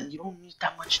knows that you don't need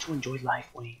that much to enjoy life,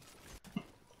 Wayne.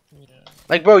 yeah.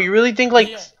 Like, bro, you really think like,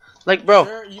 Yeah. like, bro,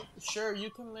 Sure, you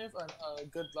can live a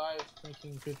good life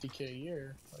making 50K a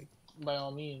year, like, by all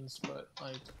means. But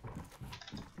like,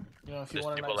 you know, if you There's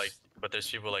want a people nice, like, but there's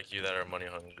people like you that are money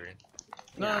hungry.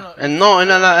 no. and no, In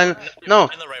the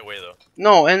right way though.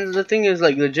 no, and the thing is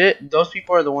like legit, those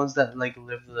people are the ones that like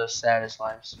live the saddest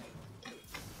lives.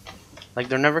 Like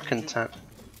they're never content.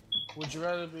 Would you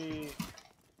rather be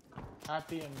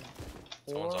happy and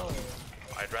poor? Someone's on.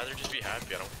 Or, I'd rather just be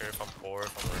happy. I don't care if I'm poor,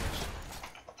 if I'm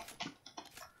rich.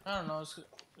 I don't know.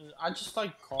 I just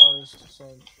like cars, so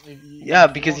if you, Yeah, if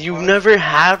you because want you've cars- never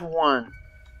had one.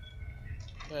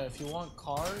 Yeah, if you want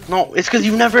cars. No, it's because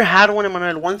you've never had one,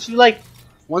 Emmanuel. Once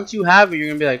you have it, you're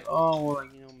gonna be like, oh, well,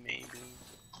 like, you know, maybe.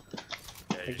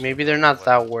 Yeah, Like maybe they're not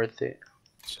that worth it.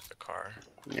 It's just a car.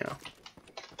 Yeah.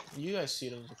 You guys see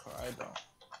it as a car, I don't.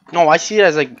 No, I see it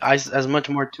as like as much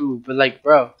more too. But like,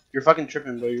 bro, you're fucking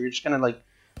tripping, bro. You're just gonna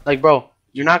like, bro,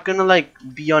 you're not gonna like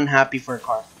be unhappy for a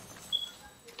car.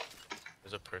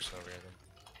 There's a person over here.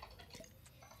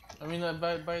 I mean,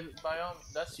 by all,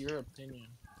 that's your opinion.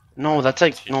 No, that's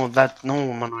like no,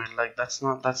 Manuel. Like that's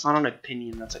not an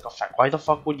opinion. That's like a fact. Why the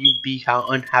fuck would you be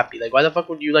unhappy? Like why the fuck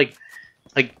would you like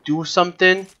do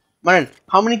something? Manuel,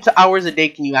 how many hours a day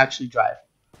can you actually drive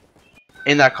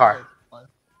in that car?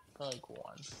 Probably like one.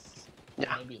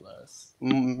 Yeah. Maybe less.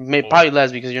 Probably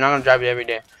less because you're not gonna drive it every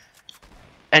day.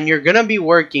 And you're gonna be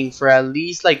working for at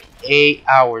least like 8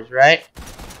 hours, right?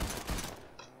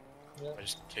 Yeah. I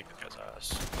just kicked the guy's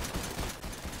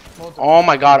ass. Oh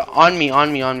my god, on me. Yeah, no,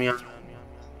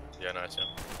 I see him.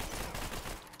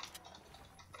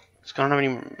 It's gonna have any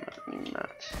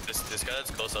mats. This guy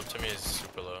that's close up to me is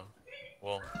super low.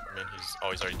 Well, I mean,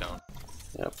 he's already down.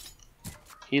 Yep.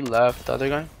 He left. The other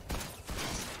guy?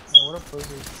 Yeah, what a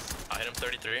pussy. I hit him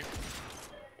 33.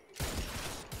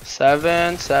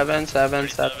 7, 7, 7, 7.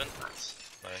 37.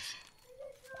 Nice.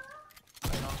 I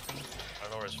knocked him. I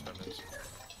don't know where his friend is.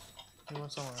 He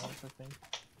went somewhere else, I think.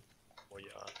 Well,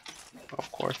 yeah.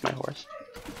 Of course, my horse.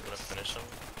 I'm gonna finish him.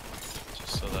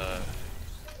 Just so that.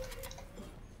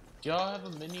 Do y'all have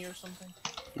a mini or something?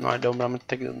 No, I don't, but I'm gonna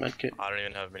take the med kit. I don't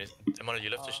even have many. Emmanuel,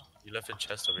 you left a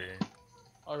chest over here.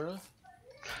 Oh, really?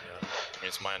 Yeah. I mean,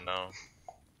 it's mine now.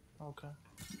 Okay.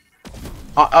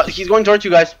 He's going towards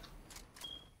you guys.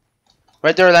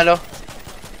 Right there, Orlando.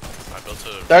 I built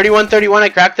a. 31, 31. I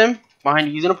cracked him. Behind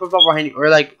you. He's gonna put up behind you, or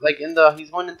like in the. He's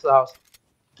going into the house.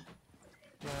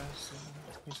 Yeah,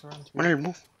 he's around here. Manuel,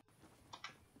 move.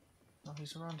 No,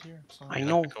 he's around here. So I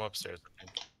know. Come upstairs, I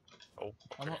think. Oh.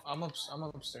 I'm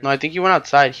upstairs. No, I think he went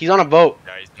outside. He's on a boat.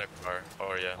 Yeah, he's in a car.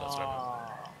 Oh, yeah, that's right.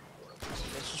 Ah.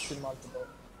 Let's just shoot him out the boat.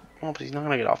 Oh, but he's not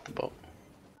gonna get off the boat.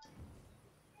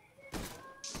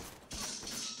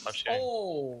 I'm shooting.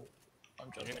 Oh! I'm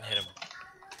You joking. didn't even hit him.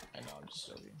 I know, I'm just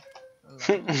joking.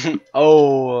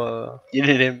 Oh, you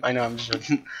did him. I know. I'm just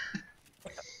joking.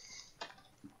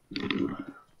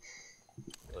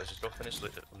 Let's just go finish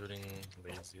looting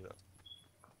lazy though.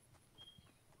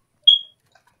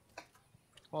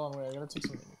 Hold on, wait, I gotta take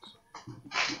some minutes.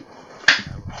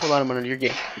 Hold on a minute. You're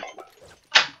gay.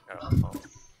 Yeah,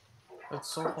 That's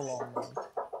so halal, man.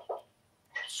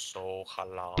 so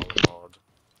halal mod.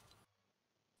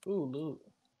 Ooh, loot.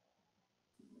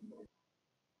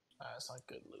 Ah, that's not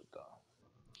good loot,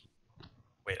 though.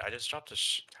 Wait, I just dropped a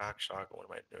tack shotgun. What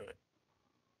am I doing?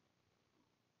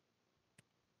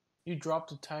 You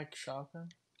dropped a tac shotgun?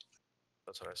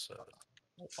 That's what I said.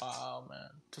 Wow, man.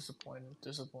 Disappointed,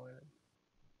 disappointed.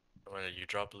 When you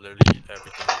drop literally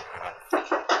everything you have for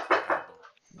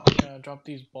ammo. Yeah, drop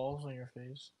these balls on your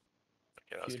face.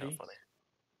 Okay, that was kind of Cutie. funny.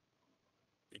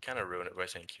 You kind of ruined it by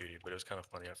saying cutie, but it was kind of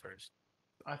funny at first.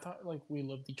 I thought, like, we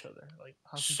loved each other. Like,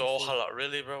 how could So you say... halal,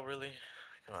 really, bro? Really?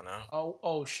 Come on now.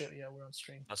 Oh, shit, yeah, we're on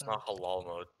stream. That's Sorry. not halal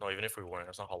mode. No, even if we weren't,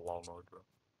 that's not halal mode, bro.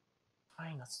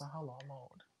 Fine, that's not halal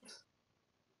mode.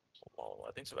 Halal mode.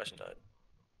 I think Sebastian died.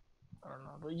 I don't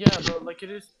know, but yeah, but like it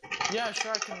is. Yeah,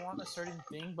 sure, I can want a certain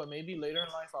thing, but maybe later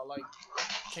in life I'll like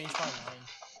change my mind.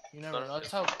 You never know. That's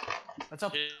how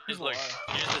Here's people like,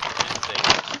 are. here's the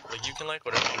thing. Like, you can like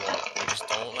whatever you want, but just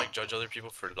don't like judge other people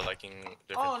for liking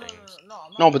different Oh no, things. no,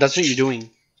 I'm not. No, but that's what you're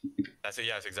doing. That's it.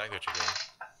 Yeah, that's exactly what you're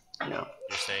doing. Yeah.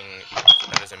 You're saying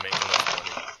that doesn't make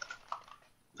enough money.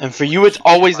 And for you, it's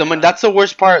always the money. That's the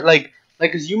worst part. Like,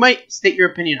 cause you might state your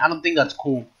opinion. I don't think that's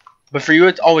cool. But for you,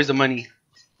 it's always the money.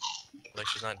 Like,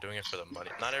 she's not doing it for the money.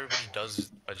 Not everybody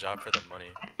does a job for the money.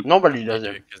 Nobody They does do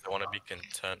it. it because they want to be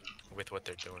content with what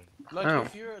they're doing. Like Oh.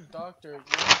 if you're a doctor, you're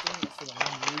not doing it for the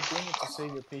money. You're doing it to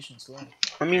save your patient's life.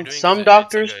 I You're mean, doing some it-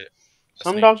 doctors, it's like a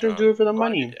some snake doctors job. do it for the But-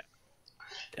 money, Yeah.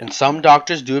 and some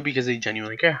doctors do it because they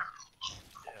genuinely care.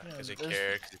 Yeah, because Yeah, they there's-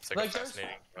 care, because it's like, Like a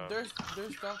fascinating job.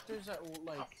 there's doctors that will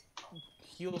like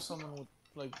heal someone with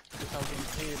like without getting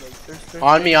paid. Like there's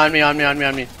On me.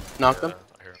 Knock them. Yeah,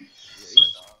 I hear him.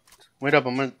 Wait up,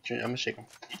 I'm gonna shake him.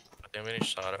 I think I'm getting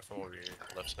shot at from over your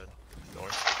left side.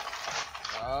 North.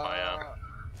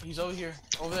 He's over here.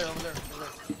 Over there.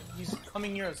 He's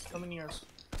coming near us. Coming near us.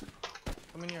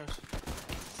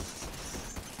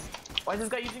 Why is this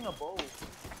guy using a bow?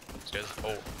 This guy's,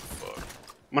 oh, fuck.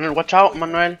 Manuel, watch out,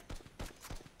 Manuel.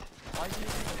 Why is he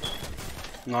using a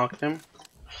bow? Knocked him.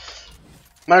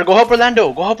 Manuel, go help Orlando.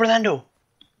 What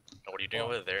are you doing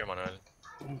over there, Manuel?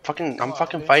 I'm fucking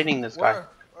bitch. fighting this guy.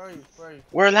 Where are you?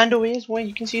 Where Orlando is? Wait,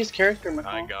 you can see his character, man.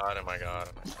 I got him. I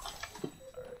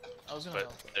was gonna But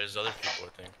help. there's other people,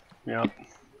 I think. Yep.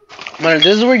 Manuel,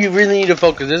 this is where you really need to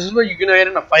focus. This is where you're gonna get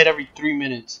in a fight every 3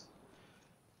 minutes.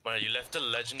 Manuel, you left a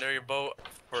legendary bow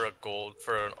for a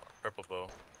purple bow.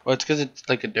 Well, it's because it's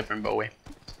like a different bow way.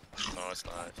 No, it's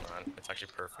not. It's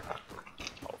actually perfect.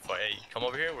 Oh, fuck. Hey, come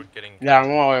over here. We're getting Yeah,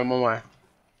 I'm on my way.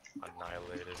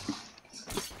 annihilated.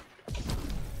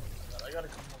 I gotta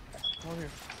come over here.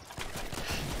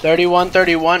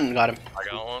 31-31, got him. I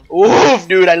got one. Oof,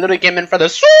 dude, I literally came in for the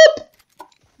soup.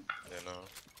 You know.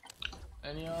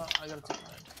 And I gotta take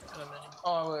mine. I got a mini.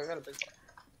 Oh wait, I got a big one.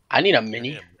 I need a Yeah.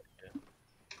 mini.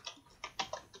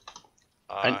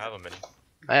 I have a mini.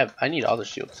 I need all the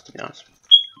shields, to be honest.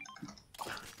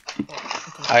 Oh,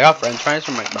 okay. I got french fries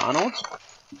from McDonald's.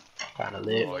 Kinda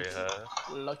lit. Oh,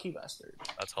 yeah. Lucky bastard.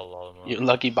 That's halal, man. You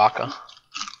lucky baka.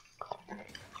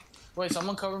 Wait,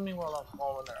 someone cover me while I'm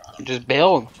all in there. Just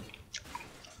bail.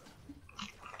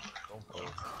 Don't blow.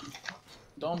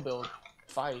 Don't build.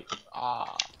 Fight.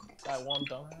 That one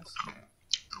dumbass.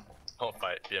 Don't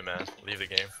fight. Be a man. Leave the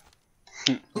game.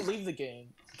 Leave the game.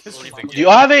 Kiss Leave your the mama. Do you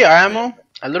all have AR ammo?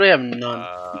 I literally have none.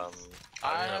 I don't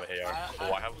have AR.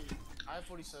 Oh, I have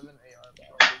 47 AR. But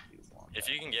I'll give you one. If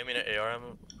you can get me an AR,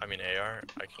 AR,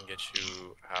 I can get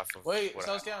you half of. Wait, what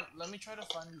Sebastian, let me try to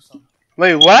find you some.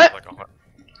 Wait, what?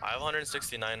 I have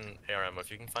 169 AR ammo. If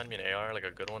you can find me an AR, like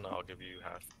a good one, I'll give you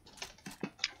half.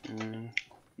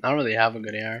 I don't really have a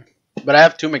good AR, but I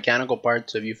have 2 mechanical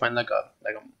parts. So if you find like a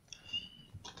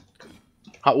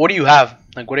what do you have?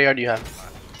 Like, what AR do you have?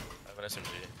 I have an SMG.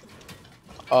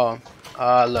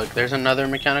 Oh, look, there's another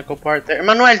mechanical part there.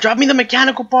 Manuel, drop me the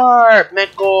mechanical part,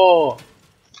 Meko.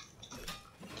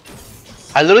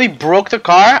 I literally broke the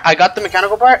car. I got the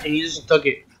mechanical part, and he just took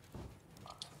it.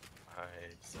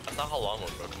 Nice. That's not how long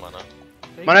bro. Come on, now.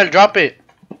 Manuel, drop it.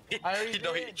 I already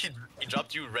No, did. he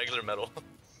dropped you regular metal.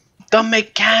 The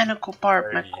mechanical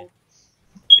part, 30. Meko.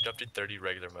 He dropped you 30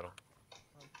 regular metal.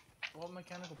 What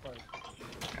mechanical part? What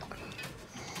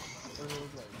does it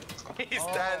look like? He's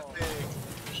Oh. dancing.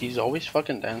 He's always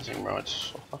fucking dancing, bro. It's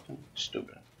so fucking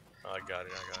stupid. Oh, I got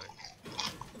it.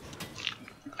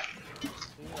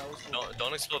 that was cool.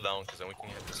 Don't explode that one, because then we can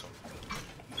hit this one.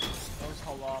 That was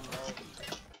halam,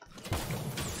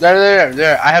 bro.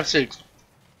 There. I have 6.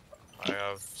 I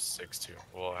have 6 too.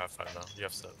 Well, I have 5 now. You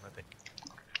have 7, I think.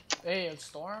 Hey, it's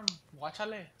Storm.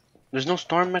 Watchale. There's no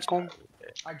storm, Mecom.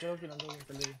 I'm joking,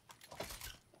 Felipe.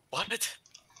 What?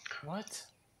 What?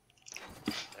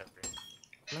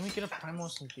 Let me get a Primo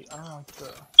SMG. I don't know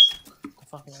the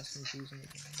fucking SMGs in the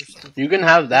game. You can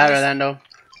have that, Orlando.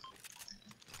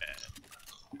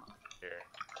 Here.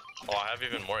 Oh, I have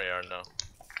even more AR now.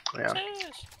 Yeah.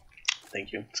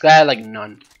 Thank you. This guy had like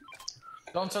none.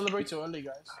 Don't celebrate too early,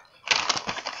 guys.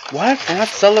 What? I'm not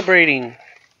celebrating.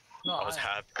 No, I was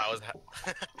happy.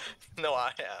 No,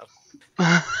 I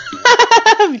am.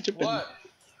 What?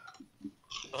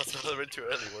 Don't celebrate too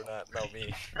early. We're not. No,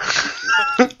 me.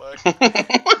 What?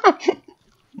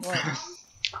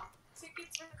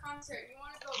 Tickets for the concert. You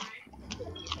want to go,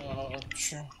 right?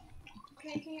 Sure.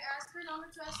 Okay, can you ask her number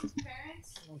to ask his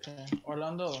parents? Okay.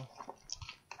 Orlando.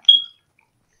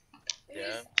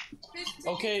 Yeah.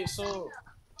 Okay, so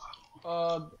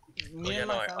me and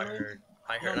my family.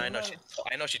 I heard. No, I know.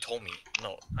 I know. She told me.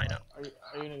 No, I know. Are you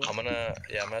gonna go? I'm gonna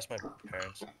ask my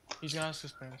parents. He's gonna ask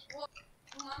his parents. Well,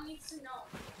 Mom needs to know.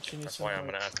 She needs That's to why know. I'm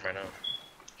gonna ask them right now.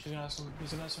 She's gonna ask him.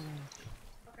 He's gonna ask him.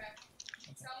 Okay.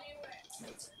 Tell me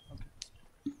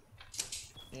when.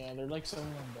 Yeah, they're like $71.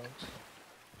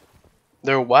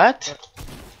 They're what?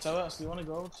 Tell us, do you want to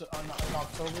go to in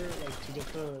October, like to get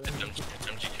the? It's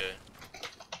MGK.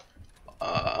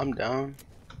 I'm down.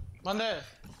 Monday.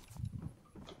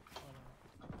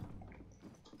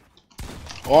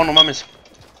 Oh no, mames.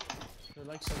 They're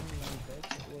like $79.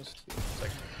 It was. It's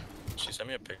like she sent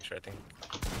me a picture. I think.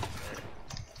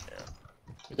 Yeah.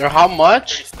 They're how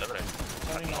much?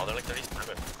 37. No, they're like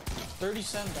 37.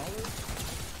 $37.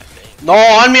 No,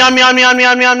 on me. Oh, I'm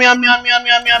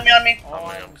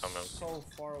coming. so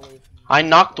far away from you. I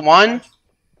knocked one.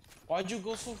 Why'd you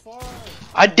go so far?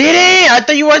 I didn't. I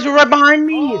thought you guys were right behind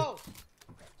me. Oh!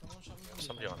 Someone shot me in the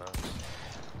Somebody on back. us.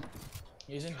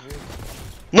 He's in here.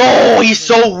 No, he's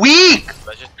so weak.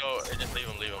 Let's just go. Just leave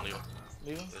him. Leave him?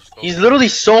 Let's just go. He's literally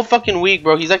so fucking weak,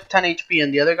 bro. He's like 10 HP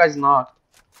and the other guy's knocked.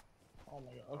 Oh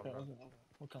my god. Okay.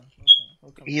 We'll come.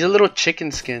 He's a little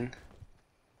chicken skin.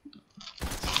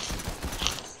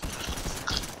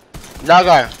 That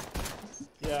guy.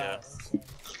 Yeah.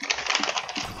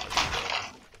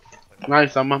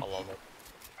 Nice, Emma. I love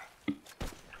it.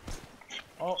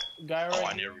 Oh, guy right Oh,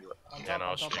 I here. need to reload. Yeah, no,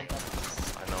 I was shooting.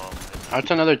 I know.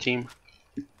 That's another team.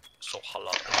 So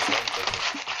halal.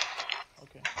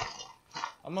 Okay.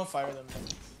 I'm gonna fire them then.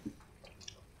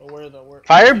 But where the where?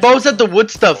 Fire bows at the wood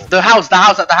stuff. The house.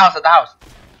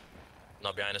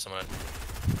 No, behind us, someone.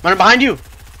 Man, behind you.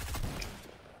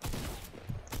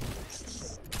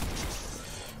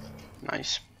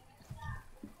 Nice.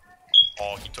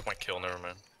 Oh, he took my kill. Never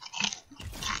mind.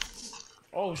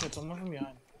 Oh shit! Someone from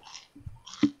behind.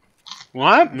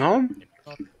 What? No. No.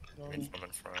 From in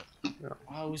front.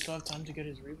 Wow, we still have time to get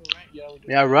his reboot, right? Yeah, we do.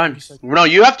 Yeah, run. 30 seconds. No,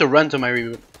 you have to run to my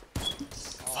reboot.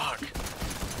 Fuck.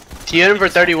 He hit him for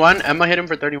 31. Emma hit him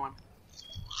for 31. I'm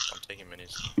taking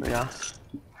minis. Yeah.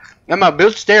 Emma,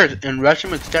 build stairs and rush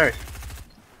him with stairs.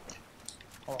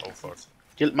 Oh, Oh fuck.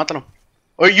 Kill, mátalo.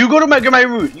 Or you go to get my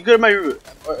root. You go to my root.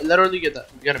 Or let Orly get that.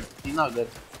 Get him. He's not good.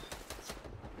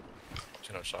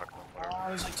 Should have shotgun. Oh,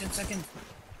 there's like 10 seconds.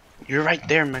 You're right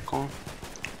there, Michael.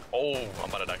 Oh, I'm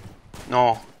about to die.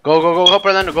 No. Go, help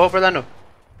Orlando. Go help Orlando.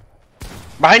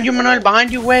 Behind you, Manuel.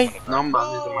 Behind you, way. No, man.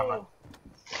 Oh.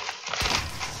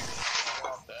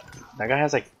 That guy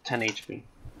has like 10 HP. Yeah,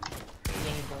 he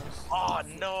does. Oh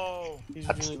no. He's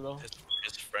really low.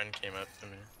 His friend came up to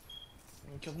me.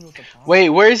 We killed him with the bomb. Wait,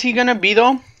 where is he gonna be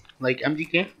though? Like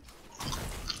MDK?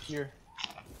 Here.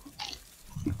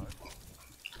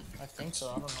 I think so.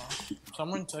 I don't know.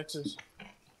 Somewhere in Texas.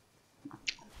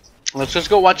 Let's just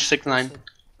go watch 6ix9ine.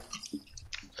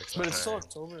 But it's still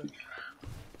October.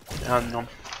 No. Oh,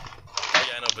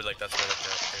 yeah, I know, but like that's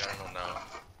why like, I don't know now.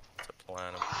 It's a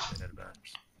plan in advance.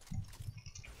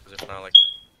 Because if not, like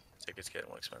tickets get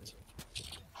more expensive.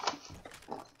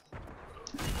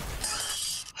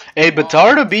 Hey, but tell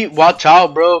her to be watch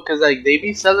out, bro, cause like they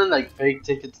be selling like fake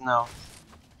tickets now.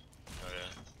 Oh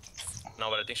yeah. No,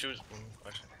 but I think she was.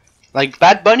 Actually. Like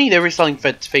Bad Bunny, they were selling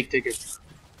fake tickets.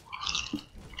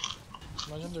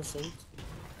 Imagine they're fake.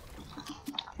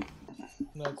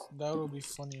 That would be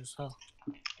funny as hell.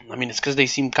 I mean, it's cause they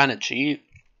seem kind of cheap.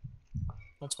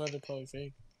 That's why they're probably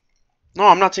fake. No,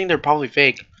 I'm not saying they're probably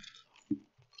fake.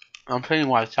 I'm saying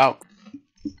watch out.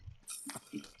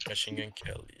 Machine Gun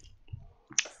Kelly.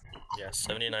 Yeah,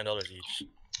 $79 each.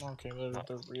 Okay, they're real.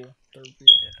 They're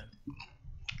real. Yeah.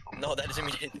 No, that doesn't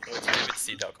mean anything. It's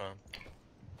vividseed.com.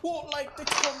 Well, like they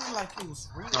told me like it was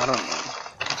real. I don't know.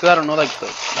 Cause I don't know like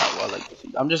that well. Like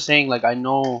I'm just saying like I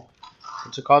know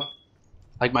what's it called?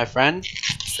 Like my friend.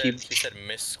 He said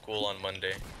miss school on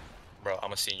Monday. Bro,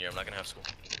 I'm a senior. I'm not gonna have school.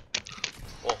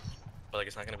 Well, but like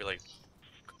it's not gonna be like.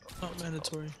 Not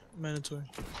mandatory. Mandatory. No,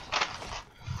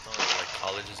 like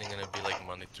college isn't gonna be like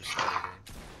Monday through Saturday.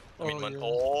 I mean,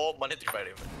 Yeah. Monday through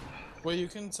Friday. Man. Well, you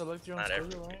can select your own Not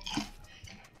schedule, right?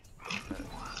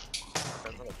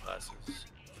 Depends on the classes.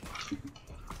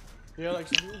 Yeah, like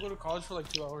some people go to college for like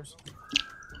 2 hours.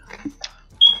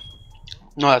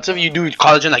 No, that's if you do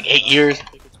college in like 8 years.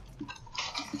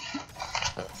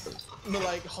 But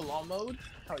like halal mode?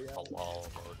 Hell yeah. Halal mode.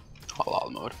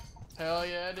 Halal mode. Hell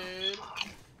yeah, dude.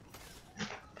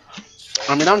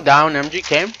 I mean, I'm down.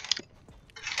 MGK.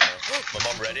 My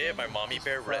mom read it. My mommy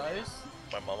bear read it. Fries?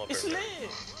 My mama bear It's read lit. it.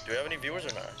 Do we have any viewers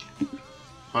or not?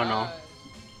 Oh no. Fries.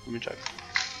 Let me check.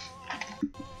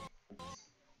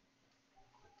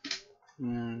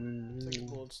 Take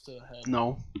bullets to the head.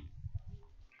 No.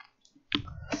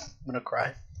 I'm gonna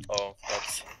cry. Oh,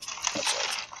 that's right.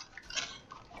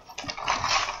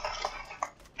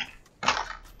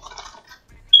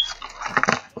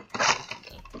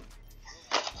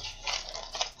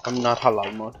 I'm not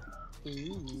halal mode.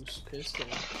 Ooh, pistol.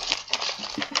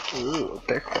 Ooh, a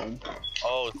pistol.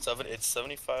 Oh, it's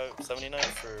 75, 79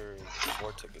 for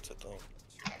 4 tickets, I think.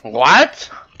 What?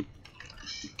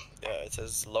 Yeah, it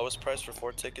says lowest price for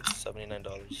 4 tickets,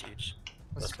 $79 each.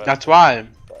 That's why.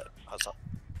 But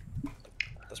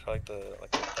that's probably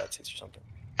like the bad seats or something.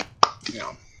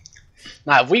 Yeah.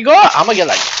 Nah, if we go, I'm gonna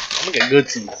get good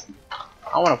seats.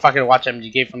 I wanna fucking watch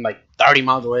MGK from like 30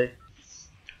 miles away.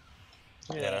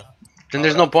 Yeah. Then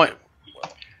there's no point.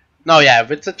 No, yeah, if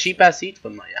it's a cheap ass seat,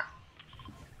 but no, yeah.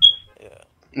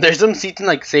 Yeah. There's some seats in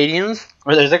like stadiums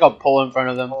where there's like a pole in front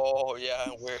of them. Oh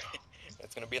yeah,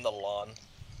 it's gonna be in the lawn.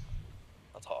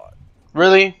 That's hot.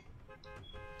 Really?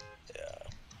 Yeah.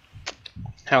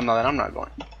 Hell no, then I'm not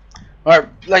going. Or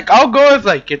like I'll go if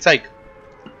like it's like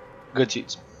good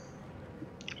seats.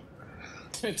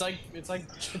 It's like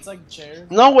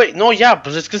chairs. No wait, no yeah,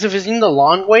 but it's because if it's in the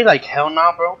long way, like hell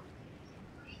nah, bro.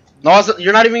 No,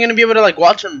 you're not even gonna be able to like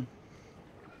watch them.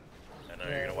 I know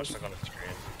you're gonna watch like on the screen.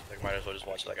 Like might as well just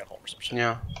watch it like at home or some shit.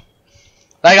 Yeah.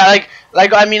 Like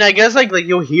I mean I guess like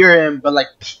you'll hear him, but like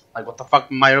what the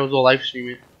fuck, might as well live stream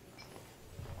it.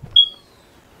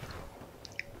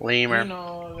 Lamer. You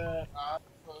know that I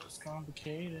was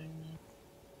complicated.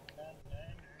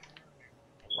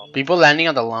 People landing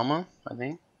on the llama, I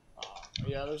think.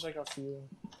 Yeah, there's like a few.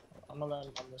 I'm gonna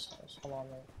land on this house. Hold on,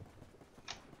 man.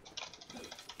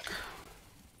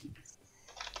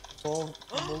 So,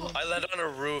 I landed on a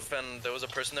roof and there was a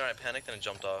person there. I panicked and I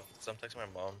jumped off. So I'm texting my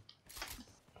mom.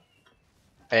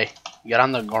 Hey, get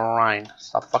on the grind.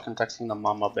 Stop fucking texting the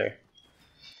mama bear.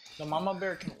 the mama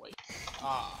bear can wait.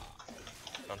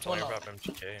 I'm telling her no. about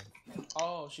MGK.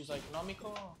 Oh, she's like,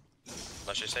 Namiko.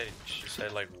 No, she said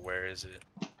like, where is it?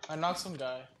 I knocked some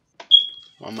guy.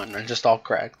 Oh man, they're just all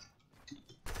cracked. I'm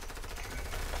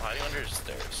hiding under the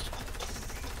stairs.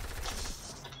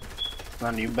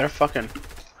 Man, you better fucking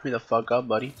hurry the fuck up,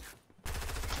 buddy. I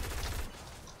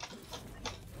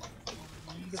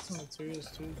need to get some materials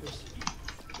too. Cause...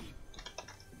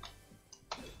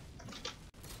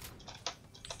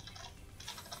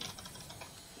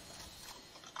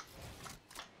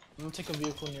 I'm gonna take a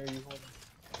vehicle near you. Hold on.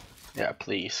 Yeah,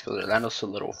 please, cause Orlando's a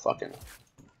little fucking,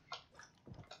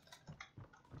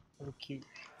 Little cute.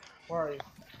 Where are you?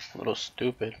 a little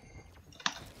stupid.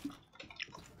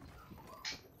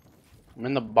 I'm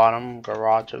in the bottom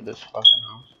garage of this fucking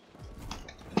house.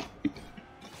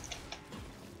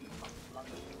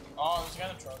 Oh, there's a guy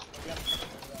in the truck.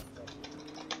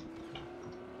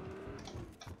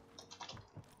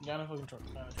 Guy in the fucking truck.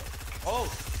 Oh!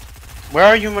 Where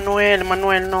are you, Manuel?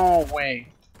 Manuel, no way.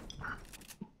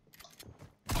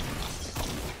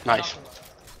 Nice.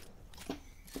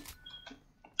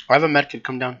 I have a medkit,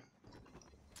 come down.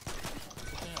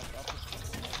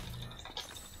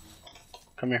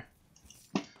 Come here.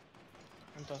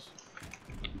 Oh,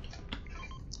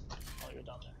 you're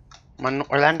down there.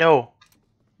 Orlando.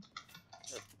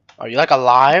 Are you like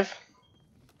alive?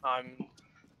 I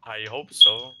hope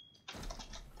so.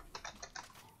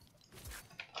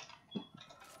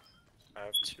 I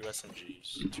have 2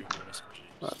 SMGs, 2 green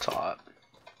SMGs. That's hot.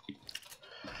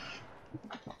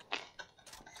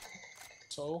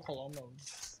 So, hello mode.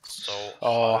 So.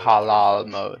 Oh, halal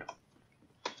mode.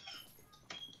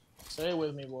 Say it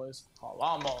with me, boys.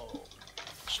 Halal mode.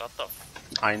 Shut the.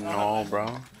 I know, bro.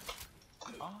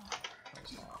 Oh,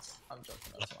 that's not. I'm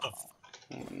joking. That's not.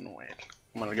 Wait.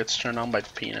 I'm gonna get turned on by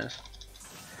penis.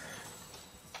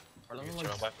 I don't You like.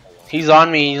 turn on my phone. He's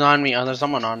on me. He's on me. Oh, there's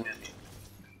someone on me.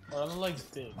 I don't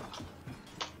like dick.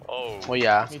 Oh. Well,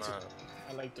 yeah. Me it's too. not-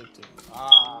 I like dick too.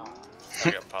 Ah. It's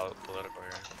not getting political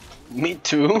Me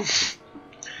too. here.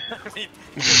 He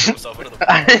threw himself into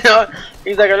the I know.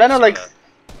 He's like, Orlando, like.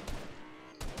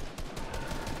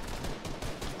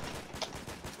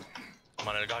 Come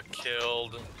on, I got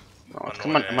killed. Oh,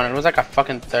 come on, it was like a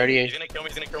fucking He's 38. gonna kill me,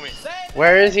 he's gonna kill me.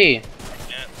 Where is he? I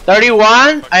can't.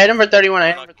 31? I hit him for 31. I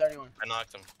hit him for 31. I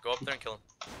knocked him. Go up there and kill him.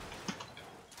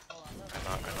 I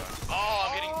knocked. Oh,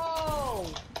 I'm getting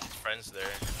Oh! friends there.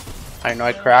 I know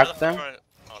I cracked them.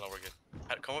 Oh no, we're good.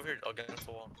 Come over here, I'll get into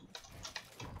the wall.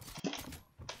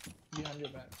 Behind your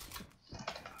back.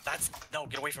 No,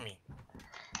 get away from me.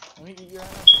 Let me eat your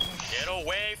ass. Get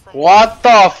away from me. What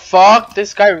the fuck?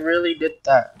 This guy really did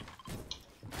that.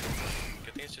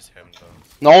 Good thing it's just him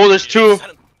though. No, there's You two. just set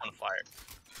him on fire.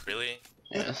 Really?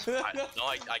 Yes.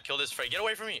 I killed his friend. Get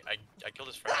away from me. I killed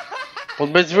his friend. Well,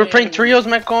 but we're playing trios,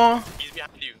 Meko. He's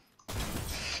behind you.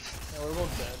 Yeah, we're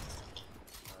both dead.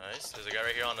 Nice. There's a guy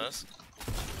right here on us.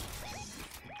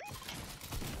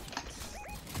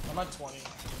 I'm at 20.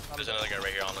 There's another guy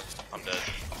right here on us. I'm dead.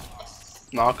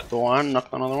 Knocked one,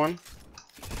 knocked another one.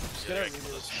 The other guy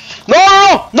killed us. No!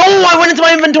 I went into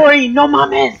my inventory! No, my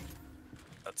man!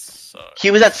 That sucks.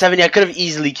 He was at 70. I could have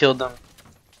easily killed him.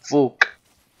 Fook.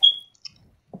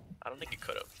 I don't think he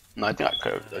could have. No, I think I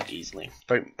could have like, easily.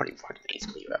 Pretty fucking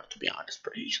easily, to be honest.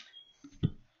 Pretty easily.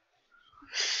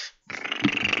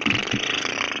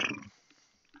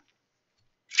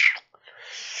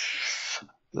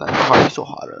 Like, why are you so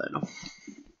hot, Orlando?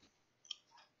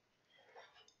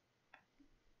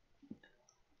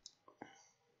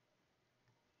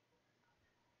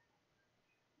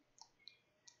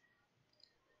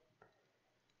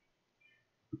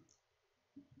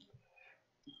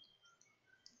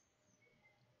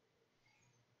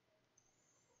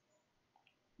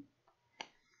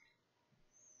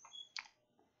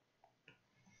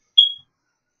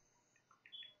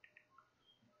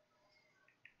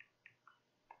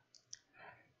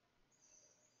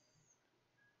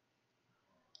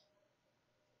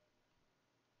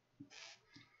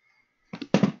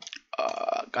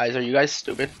 Guys, are you guys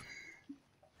stupid?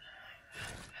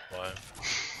 Why?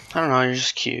 I don't know, you're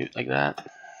just cute like that.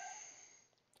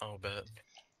 Oh, bet.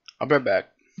 I'll be right back.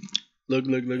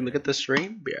 Look at the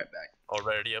stream. Be right back.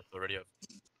 Already up. Oh,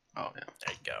 yeah.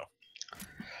 There you go.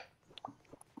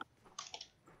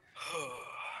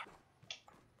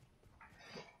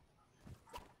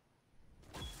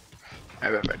 I'll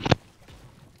be right back.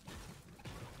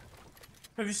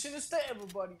 Have you seen this day,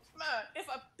 everybody? Man, if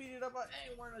I beat it up, I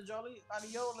ain't wearing a jolly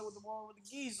adiola with the one with the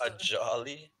geese. A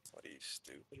jolly? What are you,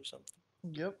 stupid or something?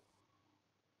 Yep.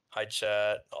 Hi,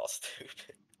 chat. All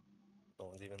stupid. No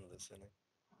one's even listening.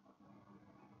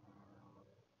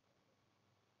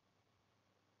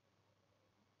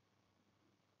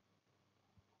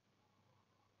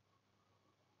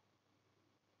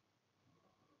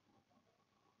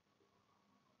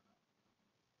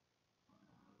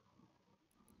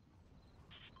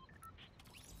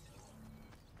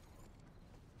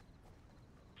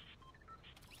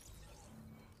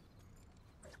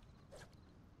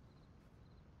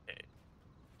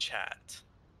 Chat.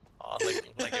 Oh, like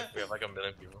if we have like a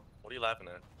million people. What are you laughing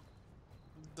at?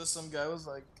 Some guy was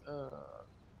like,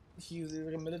 he was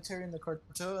like a military in the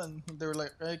cartel, and they were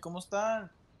like, hey, ¿cómo están? And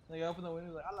they got up in the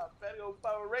window, like, a la verga, un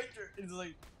Power Ranger. And he's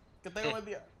like, que tengo buen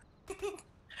día.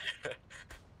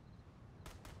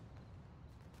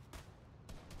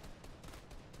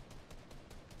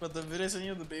 But the video saying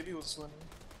of the baby was funny.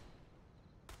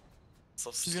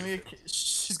 So She's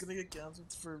stupid. gonna get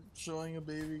canceled for showing a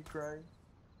baby crying.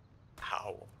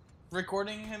 How?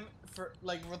 Recording him for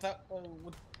like without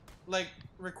like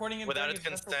recording him Without during its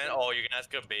menstrual consent? phase. Oh, you can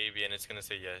ask a baby and it's gonna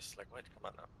say yes. Like what? Come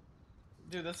on now.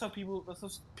 Dude, that's how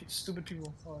stupid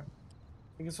people are.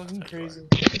 Like it's fucking That's how you crazy.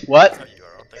 That's What? how you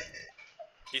are, I don't think.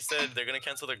 He said they're gonna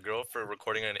cancel the girl for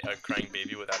recording a crying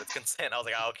baby without its consent. I was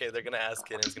like, ah, okay, they're gonna ask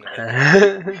it and it's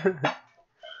gonna make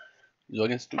You're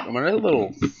looking stupid. I'm a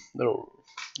little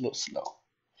slow.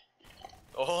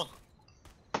 Oh,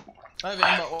 I haven't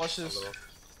even watched a this. little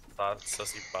thought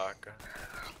sussy baka.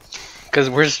 Cause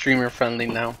we're streamer friendly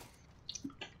now.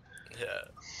 Yeah.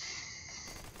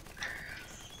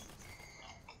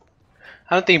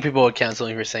 I don't think people would cancel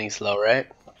me for saying slow, right?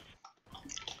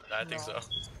 I think so.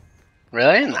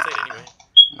 Really? Don't Nah. say it anyway.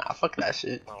 Nah, fuck that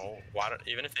shit. No, why don't,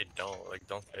 even if they don't, like,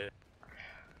 don't say it.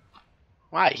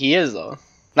 Why? He is though.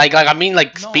 Like I mean,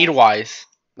 like No. speed wise,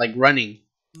 like running.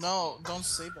 No, don't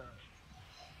say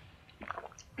that.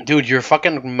 Dude, your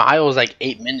fucking mile is like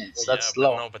 8 minutes. Well, That's yeah,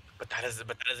 slow. but that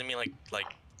doesn't mean like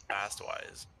fast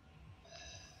wise,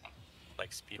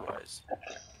 like speed wise.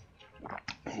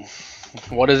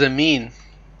 What does it mean?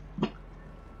 You know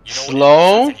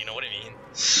Slow? what it, you know what I mean?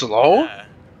 Slow? Yeah.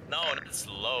 No, not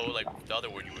slow. Like the other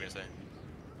word you were gonna say.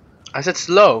 I said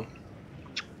slow.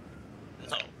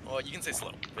 No. Well, you can say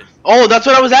slow, but Oh, that's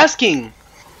what I was asking.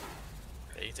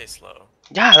 yeah, you can say slow.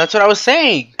 Yeah, that's what I was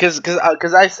saying. Cause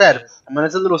I said, Yeah. I mean,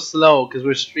 it's a little slow because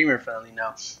we're streamer friendly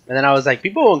now. And then I was like,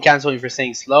 people won't cancel me for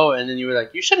saying slow. And then you were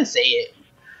like, you shouldn't say it.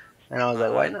 And I was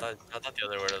like, why not? I thought the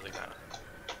other word. I was like, nah.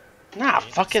 Nah, Yeah, you can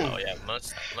say fucking. slow. Yeah, I'm gonna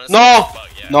slow No! as fuck.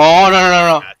 Yeah. No, no, no,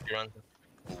 no, no. Fast run.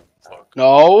 Ooh, fuck.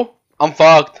 No, I'm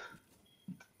fucked.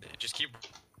 Just keep.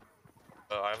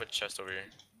 I have a chest over here.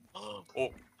 Oh,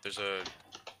 there's a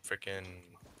freaking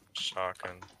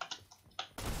shotgun.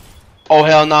 Oh,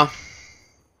 hell no.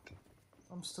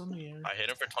 I'm still in the air. I hit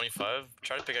him for 25.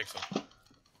 Try to pickaxe him.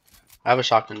 I have a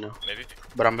shotgun now, Maybe,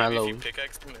 but I'm maybe if hello. you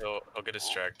pickaxe him, he'll get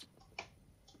distracted.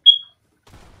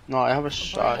 No, I have a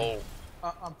shot. Oh,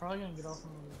 I'm probably gonna get off in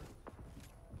a little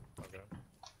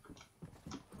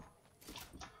bit. okay.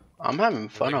 I'm having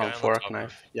fun There's a guy on on the fork top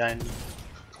knife. Yeah, I know.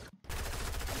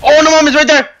 Oh, no, mom, it's right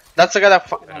there. That's the guy that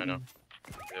fucking. I know.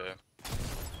 Yeah.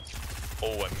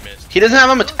 Oh, I missed. He doesn't have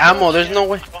that much ammo. There's no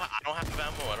way. I don't have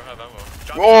ammo. I don't have ammo.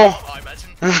 Drop Oh. it. Oh, I imagine.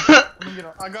 Let me get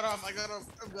off. I got off.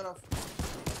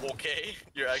 Okay,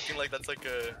 you're acting like that's like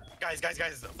a. Guys,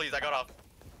 please, I got off.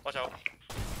 Watch out.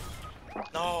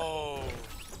 No.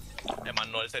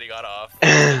 Emmanuel said he got off.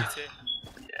 Bye,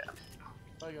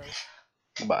 guys.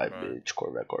 Bye, Right. bitch.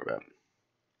 Corvette. I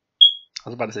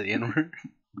was about to say the N word.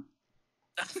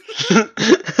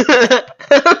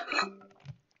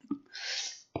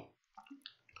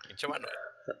 Emmanuel.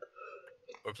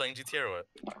 We're playing GTA or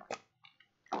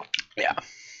what? Yeah. That's...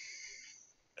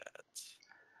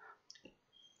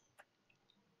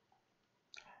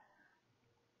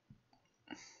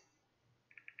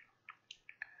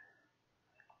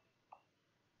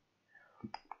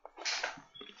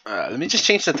 Let me just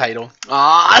change the title.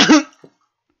 Ah.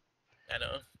 I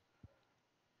know.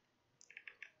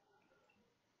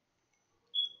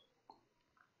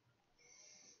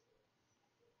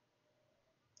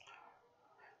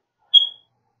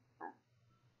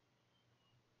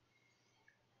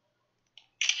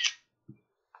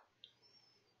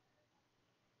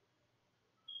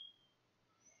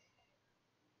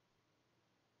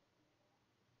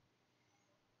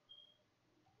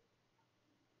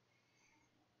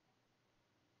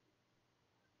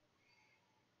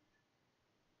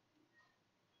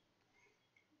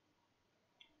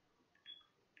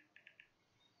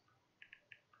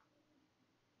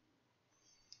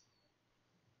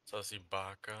 Sussy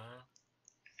Baka.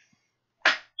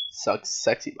 Sucks,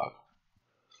 sexy bug.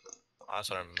 That's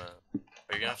what I meant. But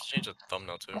you're gonna have to change the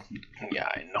thumbnail too. Yeah,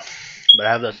 I know. But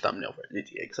I have the thumbnail for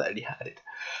GTA because I already had it.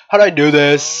 How do I do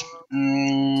this?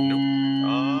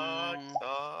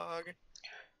 Dog.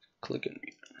 Click and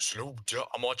read. Snoop Dogg.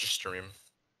 I'm watching stream.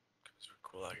 Cause we're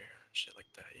cool out here. Shit like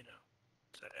that, you know.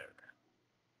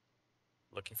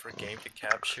 Looking for a game to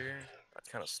capture? That's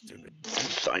kind of stupid.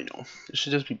 I know. It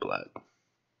should just be black.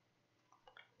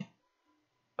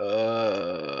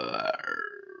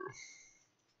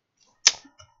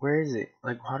 Where is it?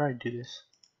 Like, how do I do this?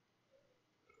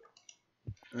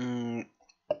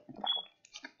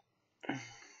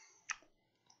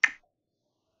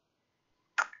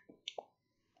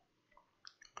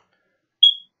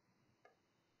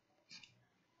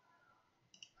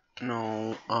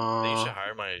 No. I think you should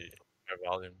hire my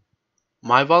volume.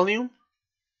 My volume?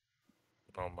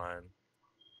 Oh, mine.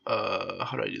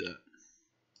 How do I do that?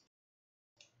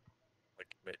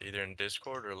 Like either in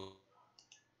Discord or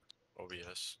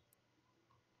OBS.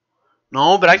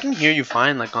 No, but I can hear you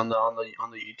fine, like on the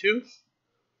YouTube.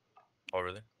 Oh,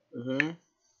 really? Mhm.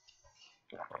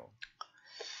 Oh.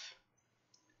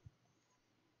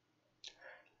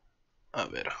 A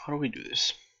ver, how do we do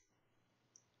this?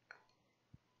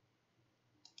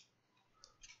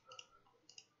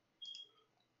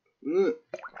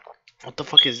 What the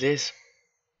fuck is this?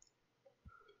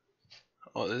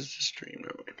 Oh, this is the stream.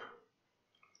 Never mind.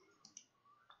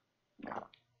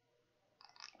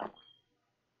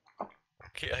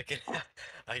 Okay,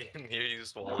 I can hear you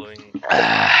swallowing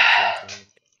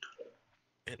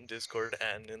in Discord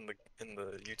and in the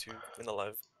YouTube in the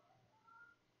live.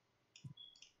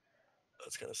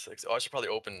 That's kind of sexy. Oh, I should probably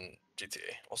open GTA.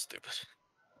 All stupid.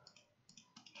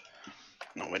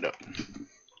 No, wait up.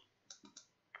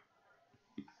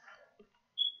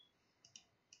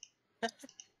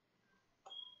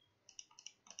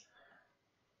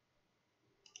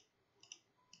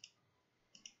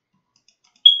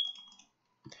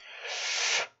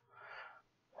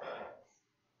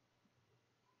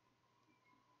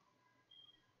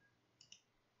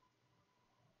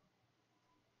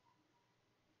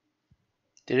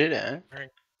 Did it end?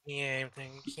 Yeah,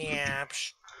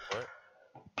 caps. What?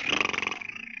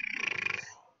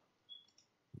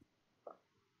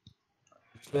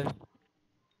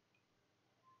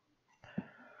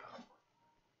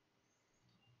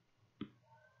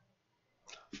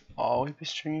 Oh, we've been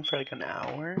streaming for like an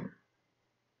hour.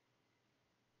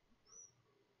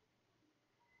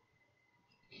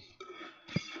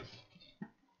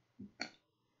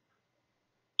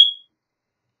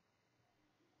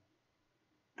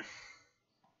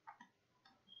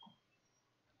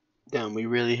 Damn, we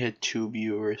really hit 2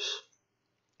 viewers.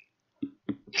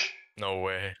 No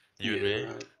way. You and me?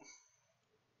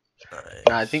 Nice.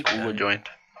 Nah, I think Ugo Yeah, joined.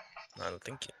 I don't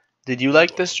think. Did you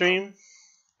like Ugo the ain't wrong. stream?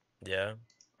 Yeah.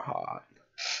 Hot.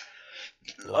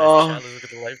 Live chat. Let's look at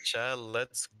the live chat.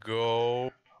 Let's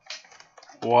go.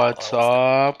 What's What's the-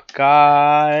 up,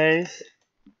 guys?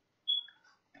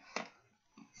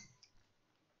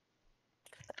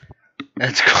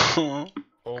 Let's go.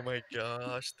 Oh my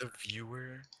gosh, the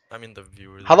viewer. I mean, the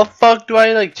viewer. How the fuck do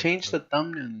I like change the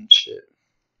thumbnail and shit?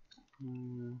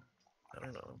 I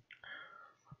don't know.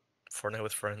 Fortnite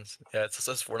with friends. Yeah, it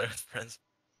says Fortnite with friends.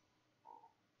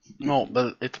 No,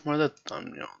 but it's more the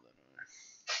thumbnail.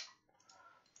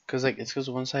 Cause like it's cause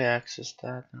once I access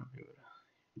that, then I'll be able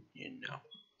to, you know.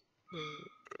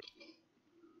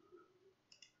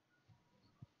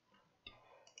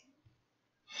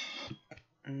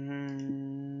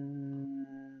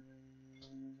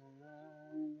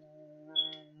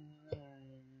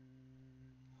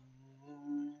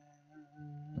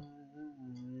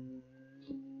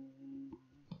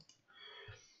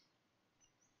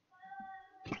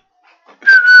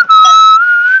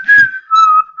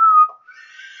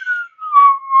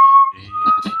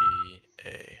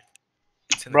 GTA.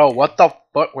 It's in the Bro, game. what the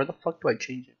fuck? Where the fuck do I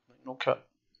change it? Like, no cut.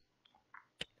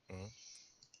 Mhm.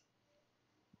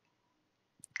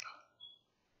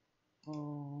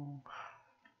 Oh.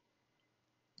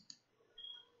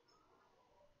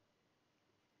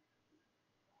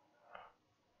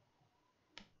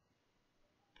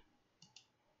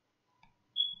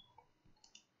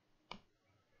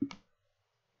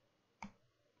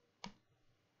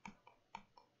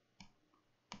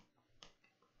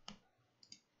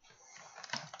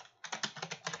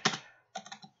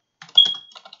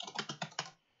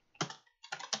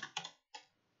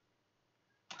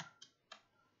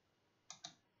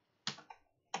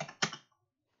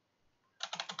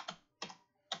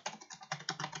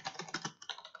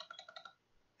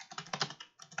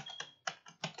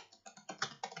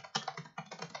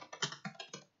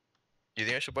 You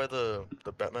think I should buy the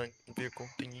Batman vehicle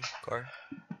thingy car?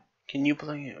 Can you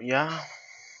play it? Yeah.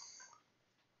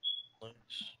 Nice.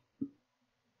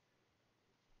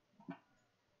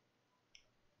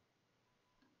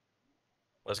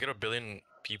 Let's get 1 billion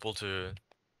people to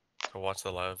watch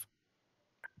the live.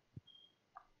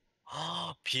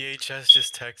 PHS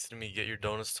just texted me, get your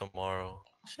donuts tomorrow.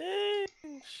 Sheesh.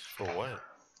 For what?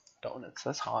 Donuts.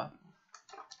 That's hot.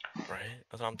 Right?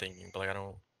 That's what I'm thinking, but like I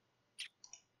don't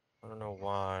know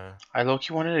why. I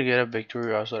low-key wanted to get a victory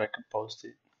royale so that I could post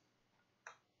it.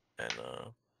 And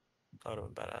that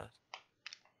would've been badass.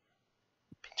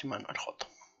 Pinche Manuel Joto.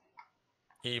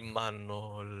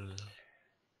 Imanol.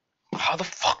 How the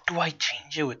fuck do I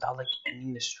change it without like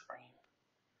ending the stream?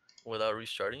 Without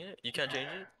restarting it? You can't change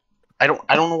it? I don't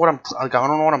know what I'm like. I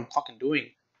don't know what I'm fucking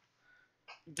doing.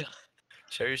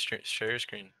 Share your screen. Share your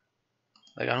screen.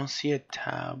 Like I don't see a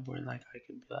tab where like I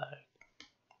can be like,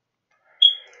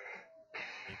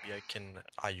 Maybe I can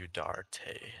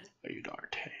Ayudarte. are you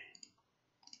Darte?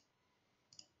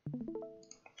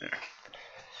 There.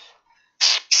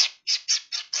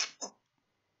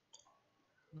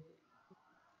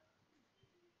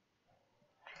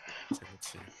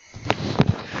 Let's see.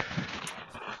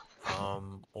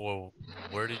 Well,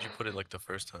 where did you put it like the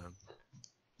first time?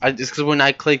 I just cause when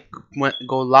I click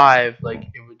go live, like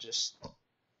it would just.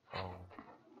 Oh,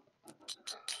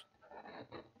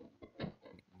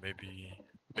 maybe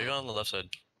on the left side.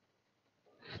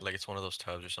 Like it's one of those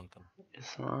tabs or something.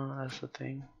 It's not. That's the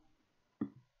thing.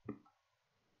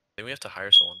 Then we have to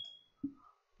hire someone.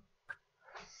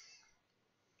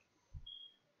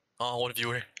 Oh, one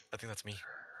viewer. I think that's me.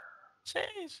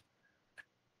 Jeez.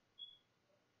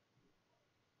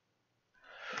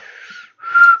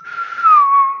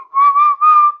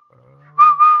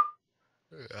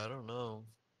 I don't know.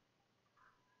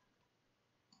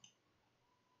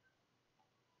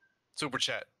 Super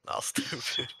chat. Oh,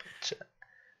 stupid.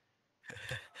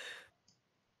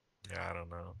 Yeah, I don't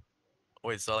know.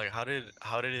 Wait, so like, how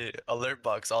did it alert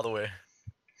box all the way?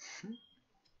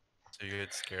 So you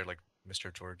get scared like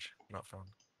Mr. George not found.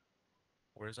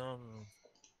 Where's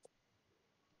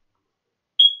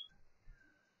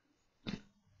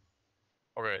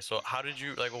Okay, so how did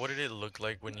you like? What did it look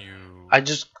like when you I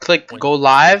just clicked when go you first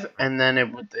live, started? and then it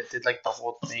did like the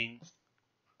whole thing.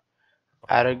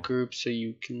 Add a group so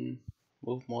you can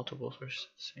move multiple first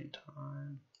at the same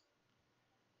time.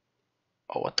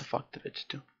 Oh, what the fuck did it just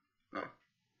do? Oh,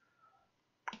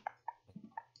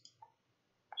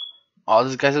 oh,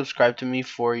 this guy subscribed to me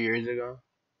 4 years ago.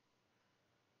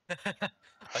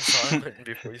 I saw it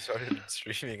before you started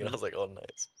streaming, and I was like, "Oh,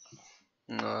 nice."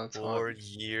 No, that's hot. 4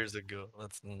 years ago.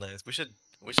 That's nice. We should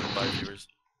buy viewers.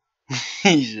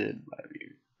 He should,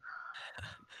 buddy.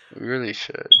 We really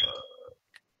should.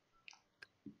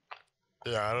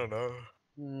 Yeah, I don't know.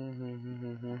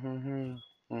 No,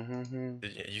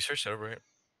 You searched it up, right?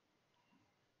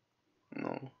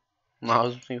 no, I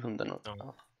was thinking something else.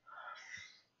 No.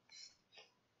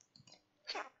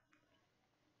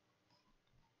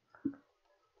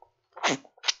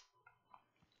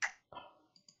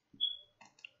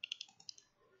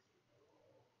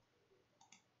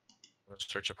 Let's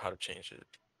search up how to change it.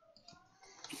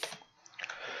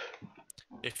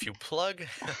 If you plug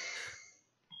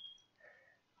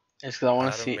It's because I want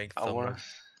how to to see. make I want thumbnail. to.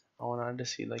 I wanted to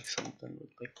see like something with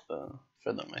like the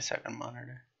for my second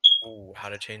monitor. Ooh, how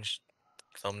to change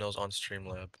thumbnails on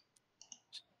Streamlab.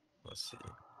 Let's see.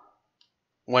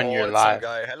 When Oh, you're it's some live.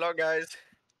 guy. Hello, guys.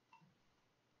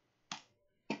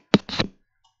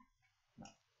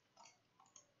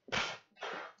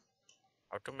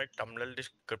 How to make thumbnail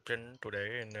description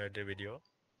today in the video.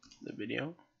 The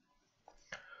video.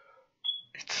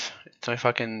 It's my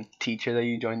fucking teacher that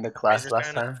you joined the Why is class this guy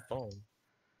last on his time. phone?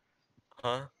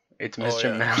 Huh? It's Oh, Mr.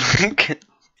 yeah. Malik.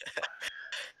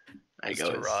 I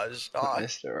go Mr. as Raj. Ah,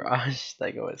 Mr. Raj.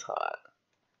 That go is hot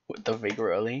with the big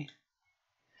rolly.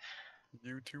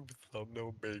 YouTube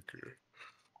thumbnail maker.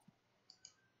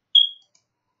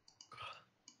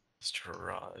 Mr.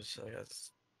 Raj. I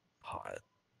guess hot.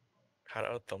 How to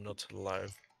add thumbnail to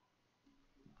live.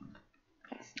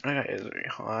 That guy is very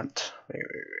hot.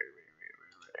 Very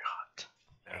hot.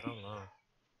 I don't know.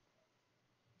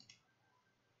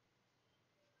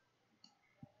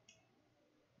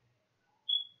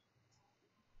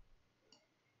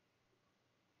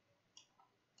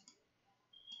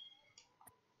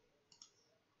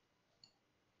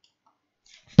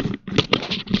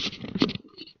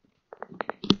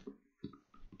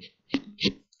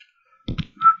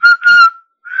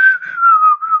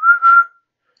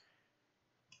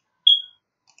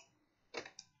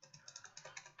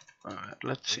 Alright,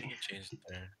 let's What see. did you change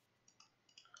there?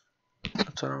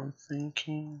 That's what I'm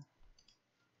thinking.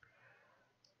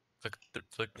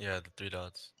 Click, yeah, the three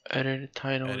dots. Edit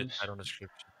titles. Edit title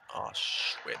description. Oh,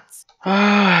 shit.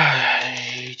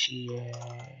 GTA.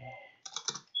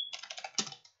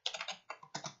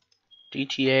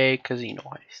 GTA Casino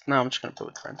Heist. No, I'm just gonna play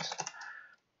with friends.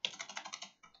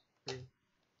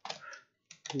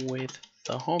 With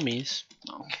the homies.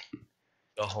 No.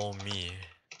 The homie.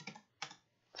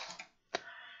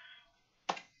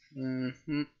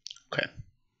 Okay.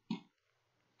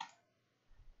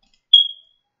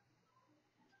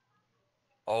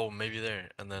 Oh, maybe there.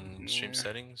 And then stream Yeah.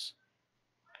 settings.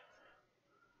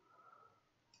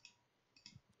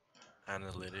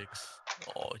 Analytics.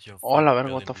 Oh, you have Oh, la 5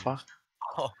 verga, what billion the fuck?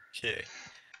 views. Okay.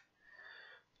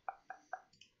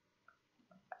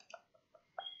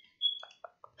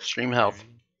 Stream health.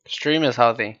 Maybe. Stream is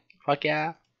healthy. Fuck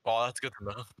yeah. Oh, that's good to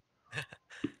know.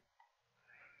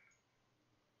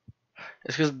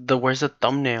 It's because where's the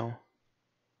thumbnail?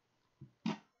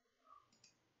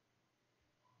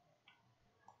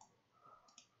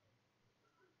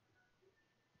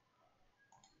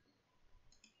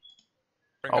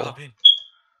 Bring Oh. copy.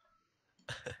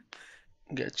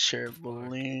 Get shareable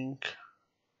link.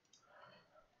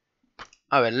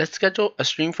 Alright, let's schedule a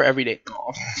stream for every day.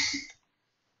 Oh.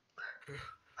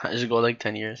 I just go like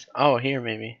 10 years. Oh, here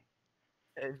maybe.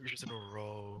 8 years in a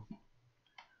row.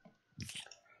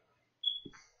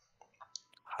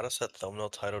 How to set thumbnail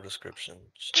title description?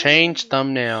 Change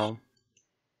thumbnail.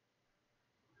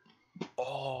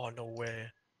 Oh, no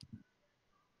way.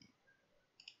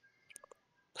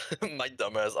 My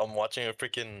dumbass, I'm watching a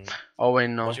freaking. Oh wait,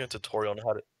 I'm no. watching a tutorial on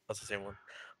how to. That's the same one.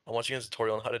 I'm watching a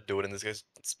tutorial on how to do it, and this guy's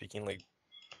speaking like.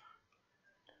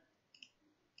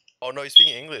 Oh no, he's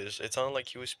speaking English. It sounded like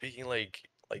he was speaking like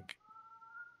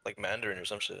Mandarin or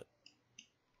some shit.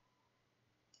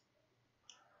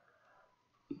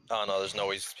 Oh no, there's no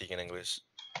way he's speaking English.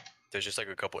 There's just like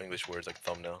a couple English words like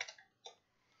thumbnail.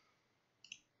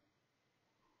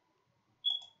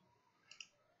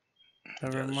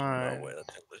 Never Yeah, there's mind. no way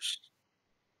that's English.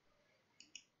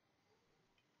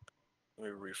 Let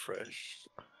me refresh.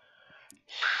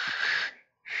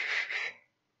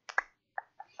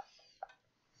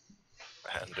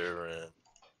 Mandarin.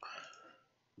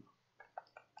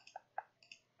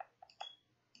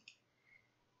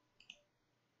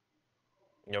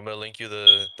 You want me to link you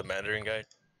the Mandarin guy? Or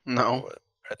No. what?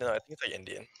 I think it's like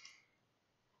Indian.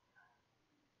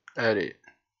 Edit.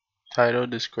 Title,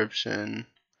 description,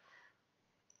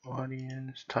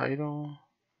 audience, title.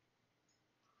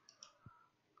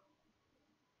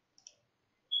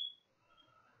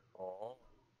 Oh.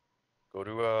 Go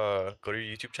to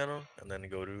your YouTube channel and then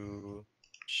go to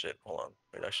shit. Hold on.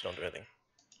 Wait, actually don't do anything.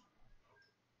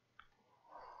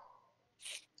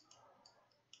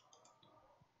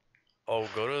 Oh,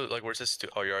 go to like where's this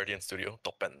oh, you're already in studio.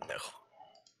 To pendejo.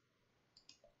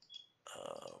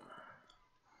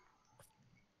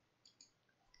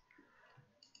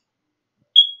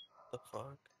 The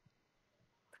fuck?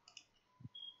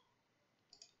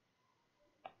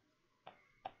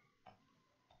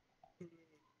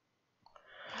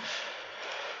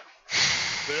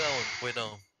 Wait, that one. Wait,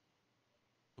 no.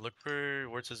 Look for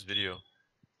where's this video.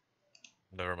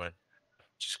 Never mind.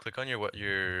 Just click on your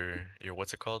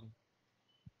what's it called?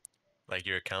 Like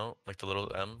your account, like the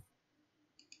little M,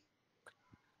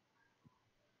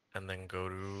 and then go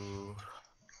to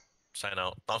sign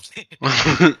out. No, I'm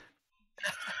kidding.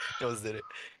 You almost did it.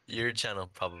 Your channel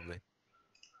probably,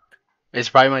 It's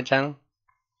probably my channel.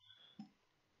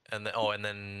 and then and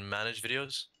then manage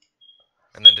videos,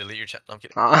 and then delete your channel. No, I'm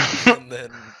kidding. And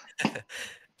then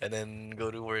and then go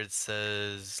to where it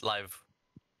says live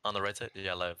on the right side.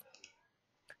 Yeah, live.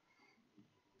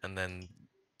 And then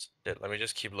yeah, let me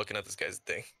just keep looking at this guy's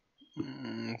thing.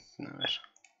 No.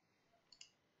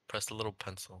 Press the little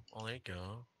pencil. Oh, there you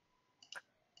go.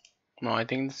 No, I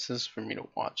think this is for me to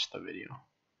watch the video.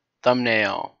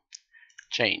 Thumbnail.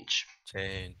 Change.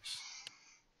 Change.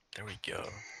 There we go.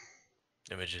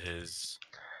 Images.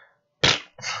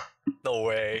 No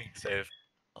way. Save.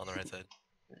 On the right side.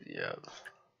 Yeah.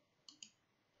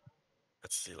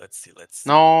 Let's see. Let's see. Let's see.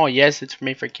 No, yes, it's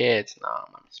made for kids. No,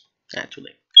 I'm too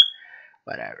late.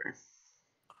 Whatever.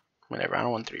 Whatever. I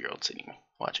don't want 3-year-olds sitting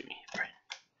watching me. Right.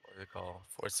 What is it called?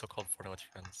 It's so called Fortnite with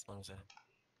friends. Let me say.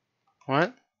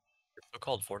 What? It's so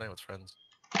called Fortnite with friends.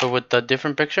 But with the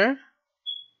different picture?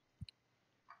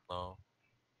 No.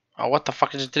 Oh, what the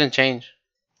fuck? It just didn't change.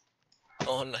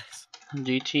 Oh, nice.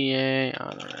 GTA.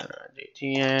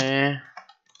 GTA.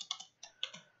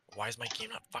 Why is my game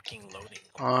not fucking loading?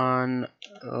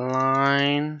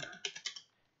 Online.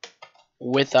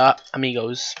 With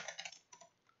amigos.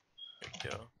 There we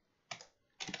go.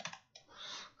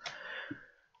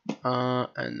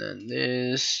 And then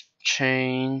this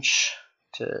change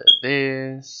to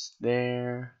this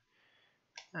there,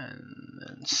 and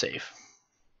then save.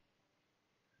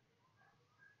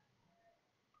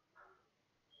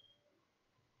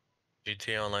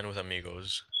 GTA Online with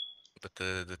amigos, but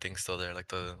the thing's still there, like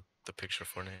the picture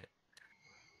Fortnite.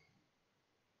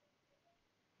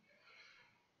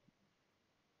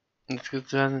 It's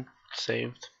because it hasn't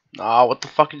saved. Ah, what the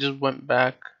fuck? It just went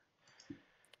back.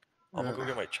 I'm gonna go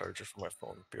get my charger for my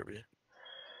phone, BRB.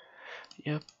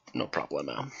 Yep, no problem.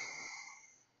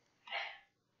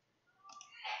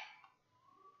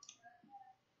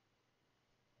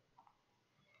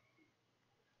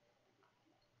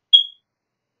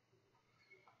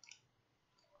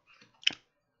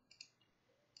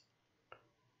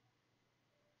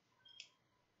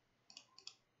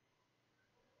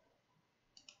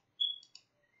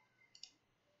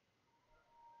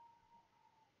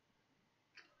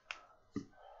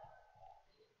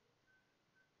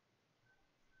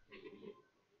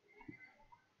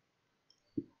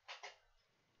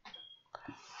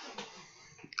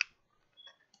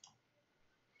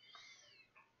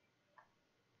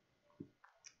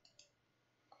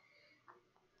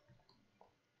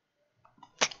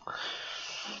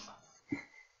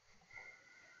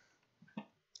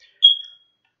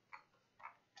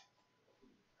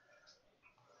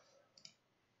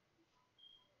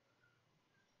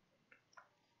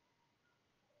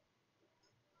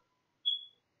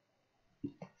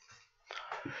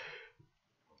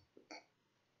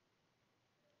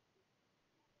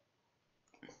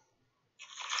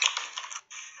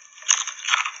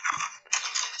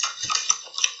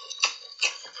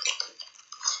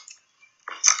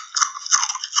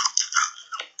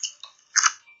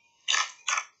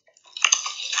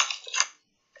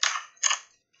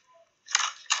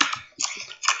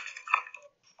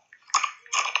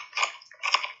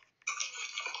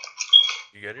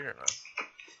 You get it or not?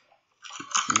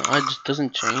 No, it just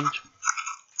doesn't change.